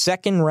a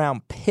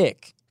second-round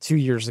pick 2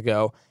 years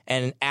ago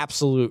and an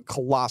absolute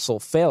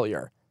colossal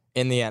failure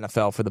in the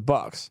NFL for the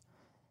Bucs.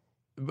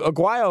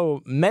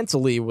 Aguayo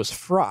mentally was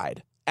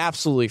fried,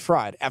 absolutely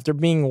fried, after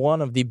being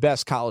one of the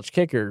best college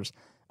kickers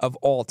of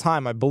all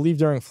time, I believe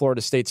during Florida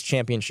State's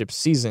championship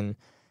season.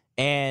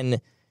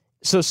 And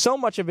so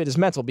much of it is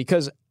mental,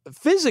 because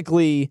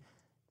physically,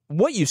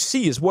 what you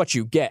see is what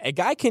you get. A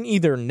guy can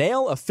either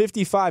nail a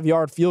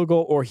 55-yard field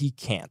goal or he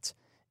can't.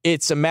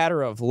 It's a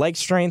matter of leg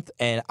strength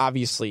and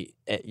obviously,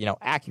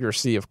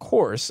 accuracy, of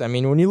course. I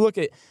mean, when you look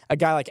at a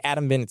guy like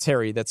Adam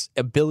Vinatieri that's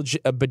a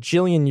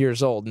bajillion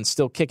years old and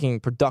still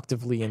kicking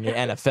productively in the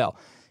NFL,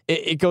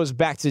 it goes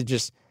back to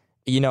just,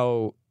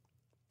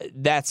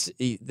 that's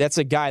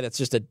a guy that's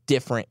just a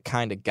different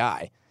kind of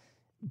guy.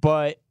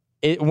 But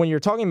when you're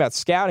talking about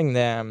scouting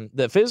them,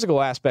 the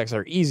physical aspects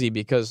are easy,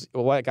 because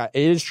it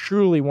is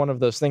truly one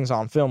of those things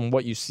on film.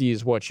 What you see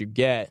is what you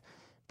get.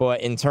 But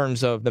in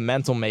terms of the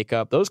mental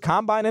makeup, those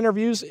combine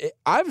interviews,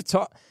 I've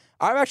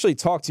actually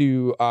talked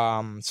to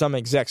some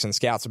execs and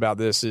scouts about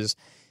this. Is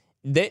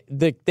they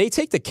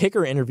take the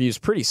kicker interviews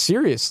pretty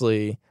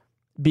seriously,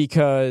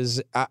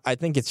 because I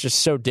think it's just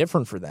so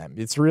different for them.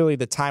 It's really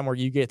the time where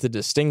you get to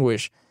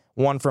distinguish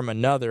one from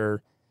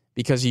another,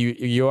 because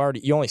you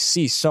only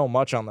see so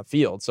much on the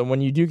field. So when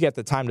you do get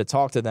the time to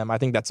talk to them, I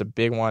think that's a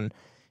big one.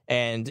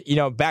 And,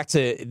 back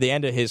to the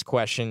end of his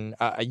question,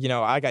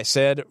 like I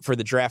said, for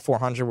the Draft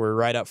 400, we're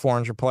right up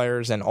 400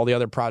 players, and all the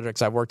other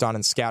projects I've worked on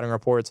in scouting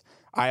reports,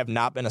 I have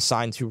not been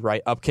assigned to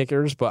write up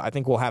kickers, but I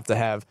think we'll have to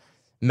have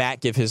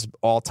Matt give his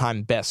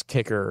all-time best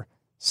kicker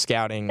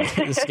scouting,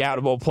 the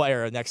scoutable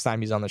player, next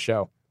time he's on the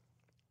show.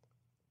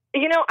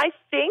 I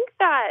think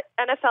that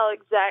NFL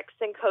execs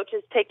and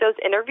coaches take those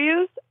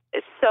interviews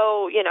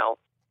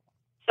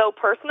so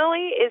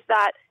personally, is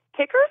that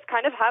kickers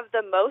kind of have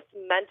the most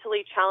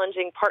mentally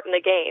challenging part in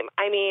the game.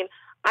 I mean,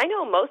 I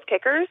know most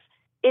kickers,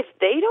 if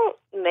they don't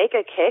make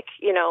a kick,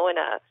 in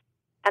a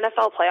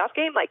NFL playoff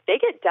game, like, they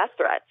get death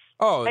threats.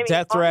 Oh,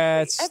 death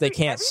threats. They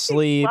can't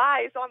sleep.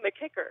 Lies on the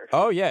kicker.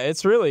 Oh yeah,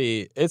 it's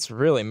really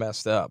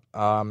messed up.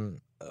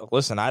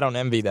 Listen, I don't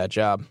envy that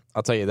job.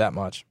 I'll tell you that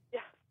much.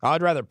 Yeah.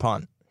 I'd rather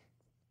punt.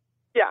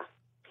 Yeah.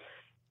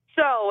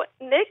 So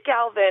Nick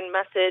Galvin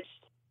messaged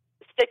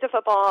Stick to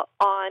Football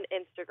on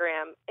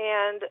Instagram.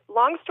 And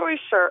long story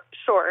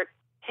short,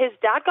 his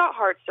dad got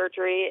heart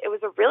surgery. It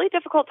was a really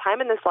difficult time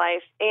in his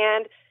life,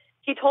 and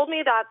he told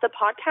me that the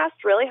podcast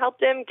really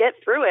helped him get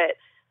through it.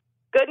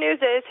 Good news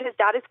is his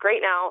dad is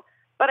great now,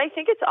 but I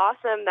think it's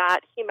awesome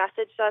that he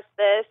messaged us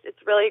this. It's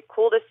really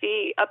cool to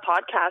see a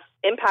podcast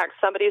impact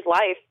somebody's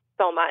life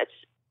so much.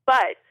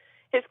 But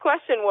his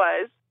question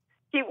was,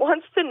 he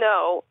wants to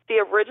know the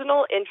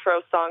original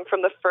intro song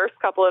from the first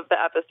couple of the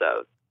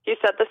episodes. He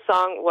said the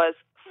song was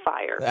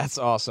fire. That's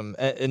awesome.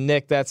 And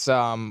Nick, that's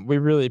we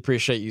really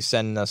appreciate you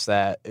sending us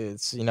that.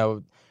 It's, you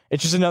know,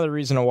 it's just another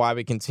reason why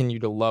we continue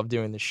to love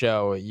doing the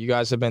show. You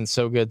guys have been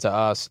so good to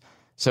us.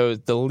 So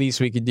the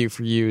least we could do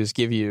for you is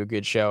give you a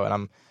good show.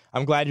 And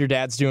I'm glad your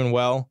dad's doing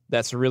well.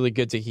 That's really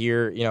good to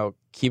hear. You know,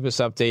 keep us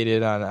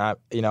updated on,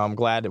 you know, I'm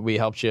glad that we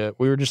helped you.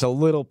 We were just a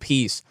little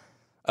piece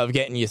of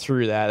getting you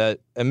through that.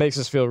 It makes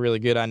us feel really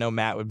good. I know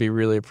Matt would be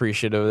really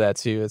appreciative of that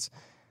too.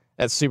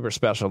 That's super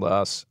special to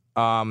us.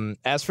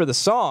 As for the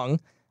song,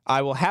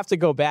 I will have to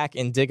go back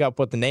and dig up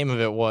what the name of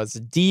it was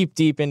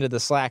deep into the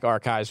Slack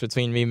archives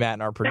between me, Matt,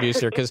 and our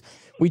producer, because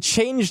we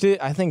changed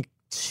it, I think,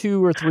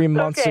 2 or 3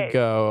 months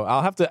ago.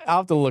 I'll have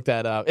to look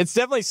that up. It's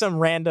definitely some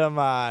random,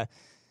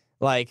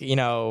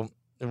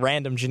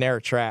 random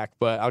generic track,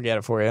 but I'll get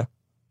it for you.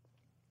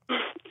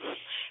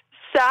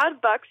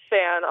 Sad Bucks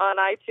fan on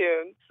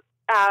iTunes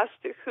asked,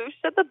 who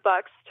should the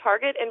Bucks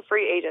target in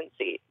free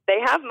agency? They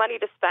have money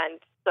to spend,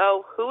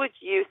 so who would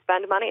you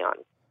spend money on?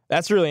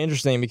 That's really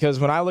interesting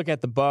because when I look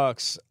at the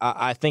Bucks,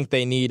 I think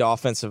they need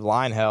offensive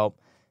line help.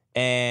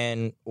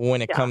 And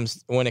when it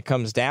comes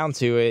down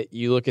to it,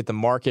 you look at the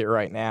market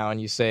right now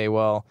and you say,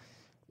 well,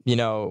 you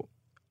know,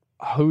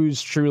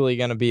 who's truly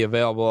going to be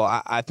available?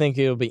 I think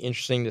it'll be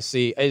interesting to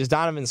see. Is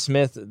Donovan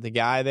Smith the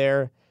guy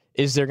there?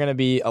 Is there going to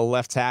be a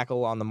left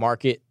tackle on the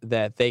market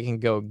that they can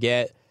go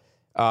get?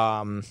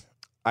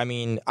 I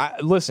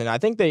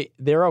think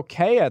they're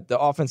okay at the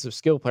offensive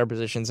skill player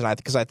positions, and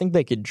because I think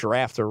they could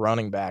draft a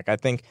running back. I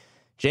think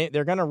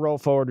they're going to roll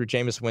forward with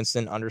Jameis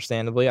Winston,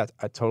 understandably. I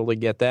totally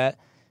get that.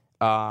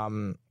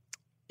 When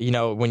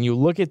you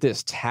look at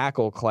this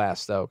tackle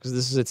class, though, because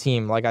this is a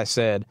team, like I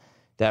said,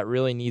 that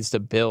really needs to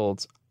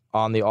build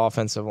on the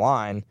offensive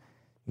line,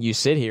 you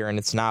sit here and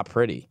it's not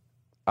pretty.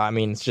 I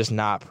mean, it's just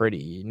not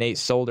pretty. Nate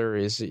Solder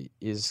is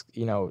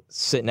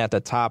sitting at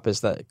the top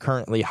as the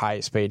currently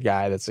highest paid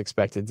guy that's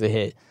expected to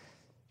hit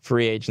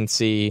free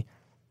agency.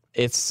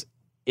 This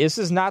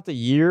is not the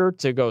year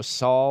to go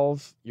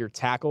solve your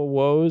tackle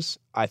woes,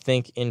 I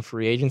think, in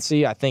free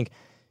agency. I think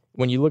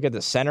when you look at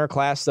the center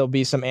class, there'll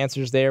be some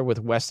answers there with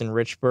Weston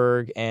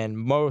Richburg and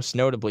most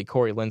notably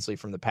Corey Linsley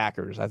from the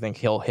Packers. I think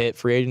he'll hit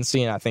free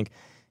agency, and I think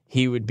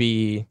he would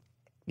be,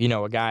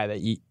 a guy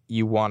that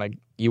you want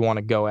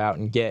to go out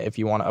and get if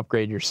you want to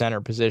upgrade your center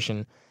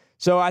position.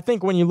 So I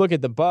think when you look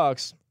at the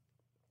Bucks,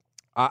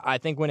 I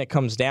think when it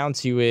comes down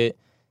to it,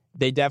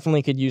 they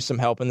definitely could use some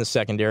help in the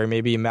secondary,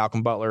 maybe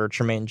Malcolm Butler or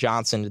Tremaine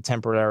Johnson to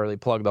temporarily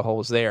plug the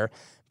holes there.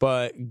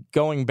 But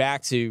going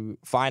back to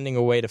finding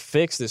a way to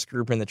fix this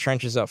group in the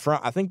trenches up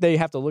front, I think they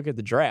have to look at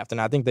the draft, and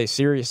I think they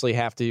seriously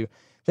have to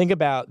think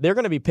about, they're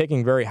going to be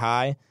picking very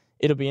high.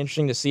 It'll be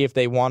interesting to see if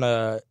they want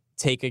to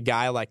take a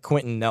guy like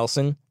Quentin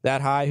Nelson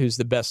that high, who's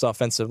the best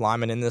offensive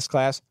lineman in this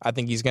class. I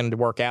think he's going to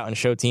work out and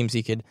show teams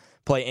he could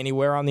play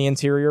anywhere on the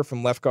interior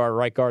from left guard,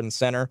 right guard, and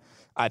center.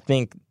 I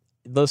think,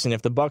 listen,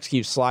 if the Bucks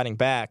keep sliding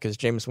back because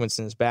Jameis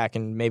Winston is back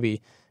and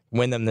maybe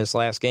win them this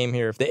last game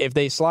here, if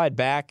they slide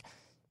back,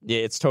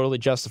 it's totally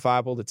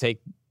justifiable to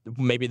take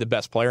maybe the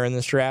best player in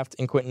this draft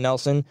in Quentin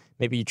Nelson.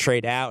 Maybe you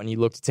trade out and you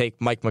look to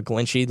take Mike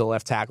McGlinchey, the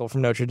left tackle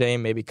from Notre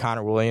Dame, maybe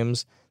Connor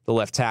Williams, the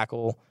left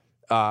tackle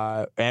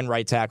and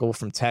right tackle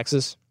from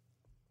Texas.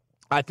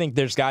 I think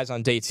there's guys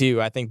on day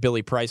two. I think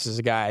Billy Price is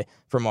a guy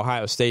from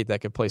Ohio State that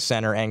could play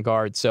center and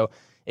guard. So,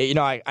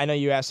 I know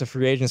you asked a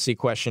free agency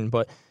question,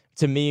 but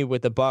to me,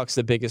 with the Bucks,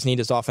 the biggest need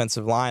is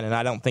offensive line, and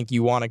I don't think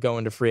you want to go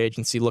into free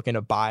agency looking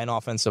to buy an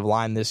offensive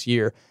line this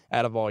year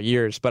out of all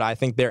years. But I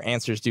think their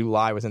answers do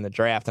lie within the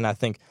draft, and I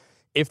think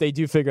if they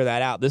do figure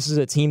that out, this is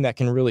a team that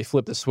can really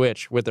flip the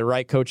switch with the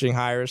right coaching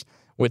hires,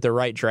 with the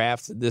right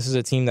draft. This is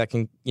a team that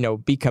can,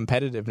 be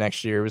competitive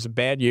next year. It was a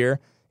bad year.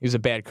 It was a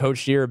bad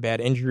coach year, a bad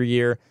injury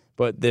year,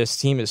 but this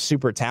team is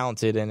super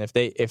talented, and if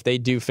they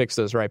do fix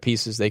those right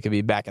pieces, they could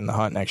be back in the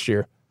hunt next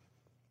year.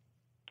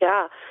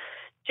 Yeah.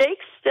 Jake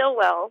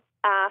Stillwell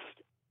asked,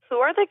 who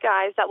are the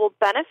guys that will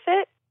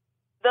benefit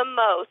the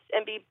most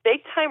and be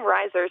big-time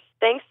risers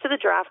thanks to the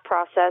draft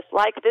process,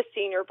 like the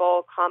Senior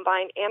Bowl,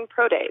 Combine, and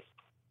Pro Days?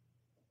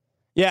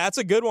 Yeah, that's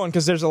a good one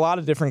because there's a lot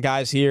of different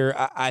guys here.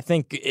 I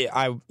think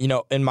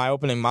in my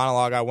opening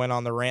monologue, I went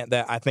on the rant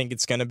that I think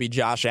it's going to be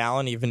Josh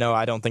Allen, even though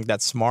I don't think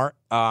that's smart.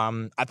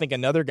 I think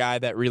another guy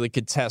that really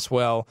could test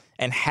well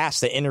and has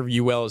to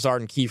interview well is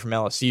Arden Key from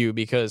LSU,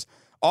 because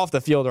off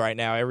the field right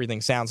now,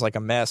 everything sounds like a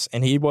mess,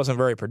 and he wasn't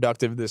very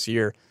productive this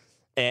year.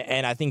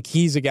 And I think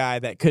he's a guy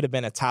that could have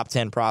been a top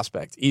 10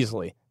 prospect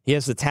easily. He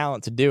has the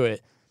talent to do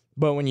it.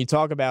 But when you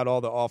talk about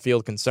all the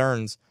off-field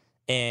concerns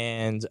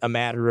and a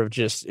matter of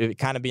just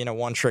kind of being a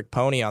one-trick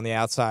pony on the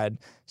outside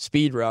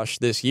speed rush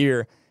this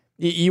year.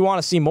 You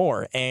want to see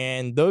more.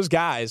 And those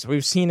guys,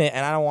 we've seen it,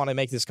 and I don't want to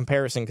make this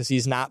comparison because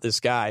he's not this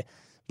guy,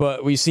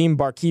 but we've seen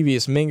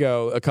Barkevious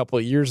Mingo a couple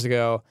of years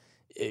ago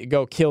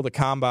go kill the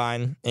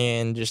combine,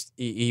 and just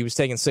he was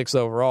taken 6th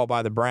overall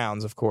by the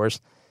Browns, of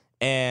course.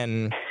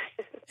 And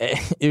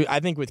I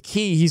think with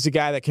Key, he's a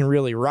guy that can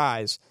really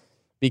rise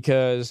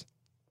because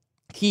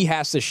he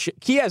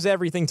has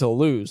everything to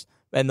lose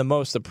and the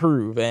most to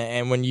prove.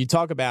 And when you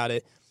talk about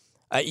it,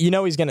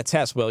 he's going to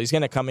test well. He's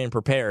going to come in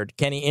prepared.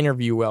 Can he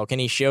interview well? Can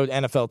he show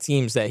NFL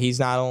teams that he's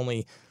not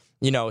only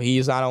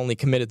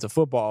committed to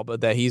football,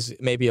 but that he's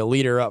maybe a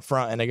leader up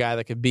front and a guy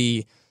that could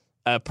be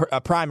a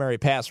primary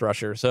pass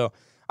rusher? So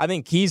I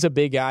think he's a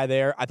big guy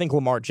there. I think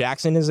Lamar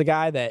Jackson is a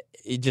guy that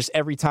just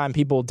every time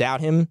people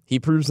doubt him, he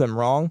proves them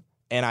wrong.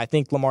 And I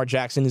think Lamar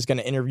Jackson is going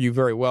to interview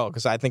very well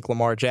because I think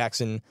Lamar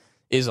Jackson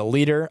is a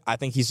leader. I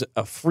think he's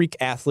a freak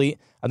athlete.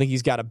 I think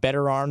he's got a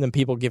better arm than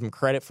people give him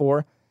credit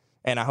for.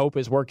 And I hope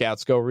his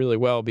workouts go really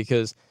well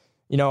because,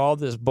 all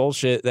this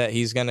bullshit that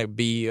he's going to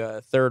be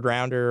a third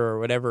rounder or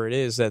whatever it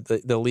is that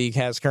the league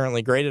has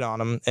currently graded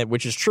on him,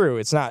 which is true.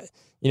 It's not,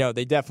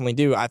 they definitely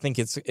do. I think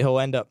he'll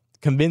end up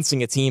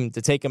convincing a team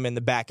to take him in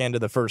the back end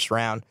of the first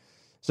round.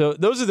 So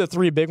those are the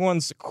three big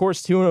ones. Of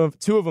course, two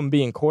of them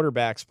being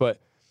quarterbacks, but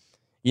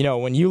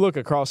when you look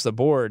across the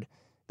board,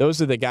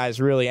 those are the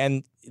guys really.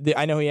 And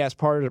I know he has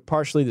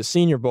partially the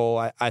Senior Bowl.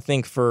 I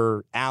think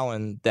for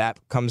Allen, that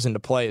comes into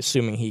play,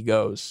 assuming he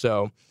goes.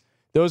 So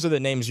those are the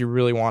names you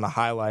really want to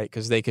highlight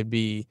because they could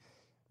be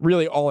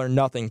really all or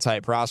nothing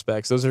type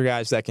prospects. Those are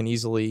guys that can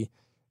easily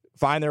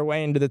find their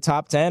way into the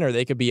top 10, or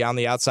they could be on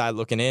the outside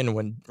looking in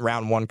when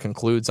round 1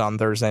 concludes on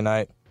Thursday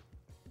night.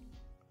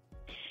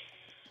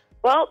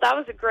 Well, that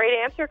was a great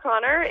answer,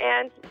 Connor,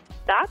 and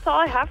that's all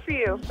I have for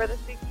you for this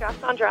week's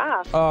Draft on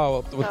Draft.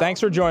 Oh, well, thanks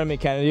for joining me,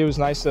 Kennedy. It was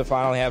nice to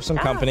finally have some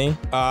company.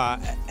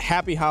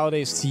 Happy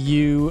holidays to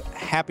you.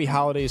 Happy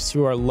holidays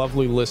to our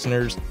lovely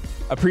listeners.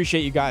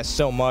 Appreciate you guys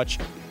so much.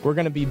 We're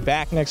going to be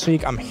back next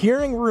week. I'm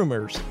hearing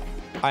rumors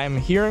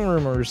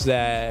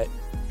that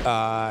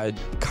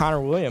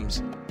Connor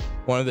Williams,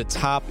 one of the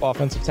top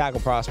offensive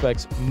tackle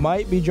prospects,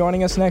 might be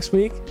joining us next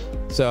week.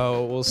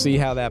 So we'll see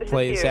how that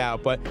plays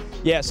out. But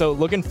yeah, so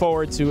looking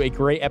forward to a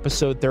great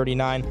episode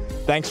 39.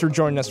 Thanks for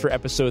joining us for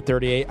episode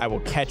 38. I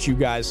will catch you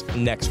guys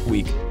next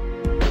week.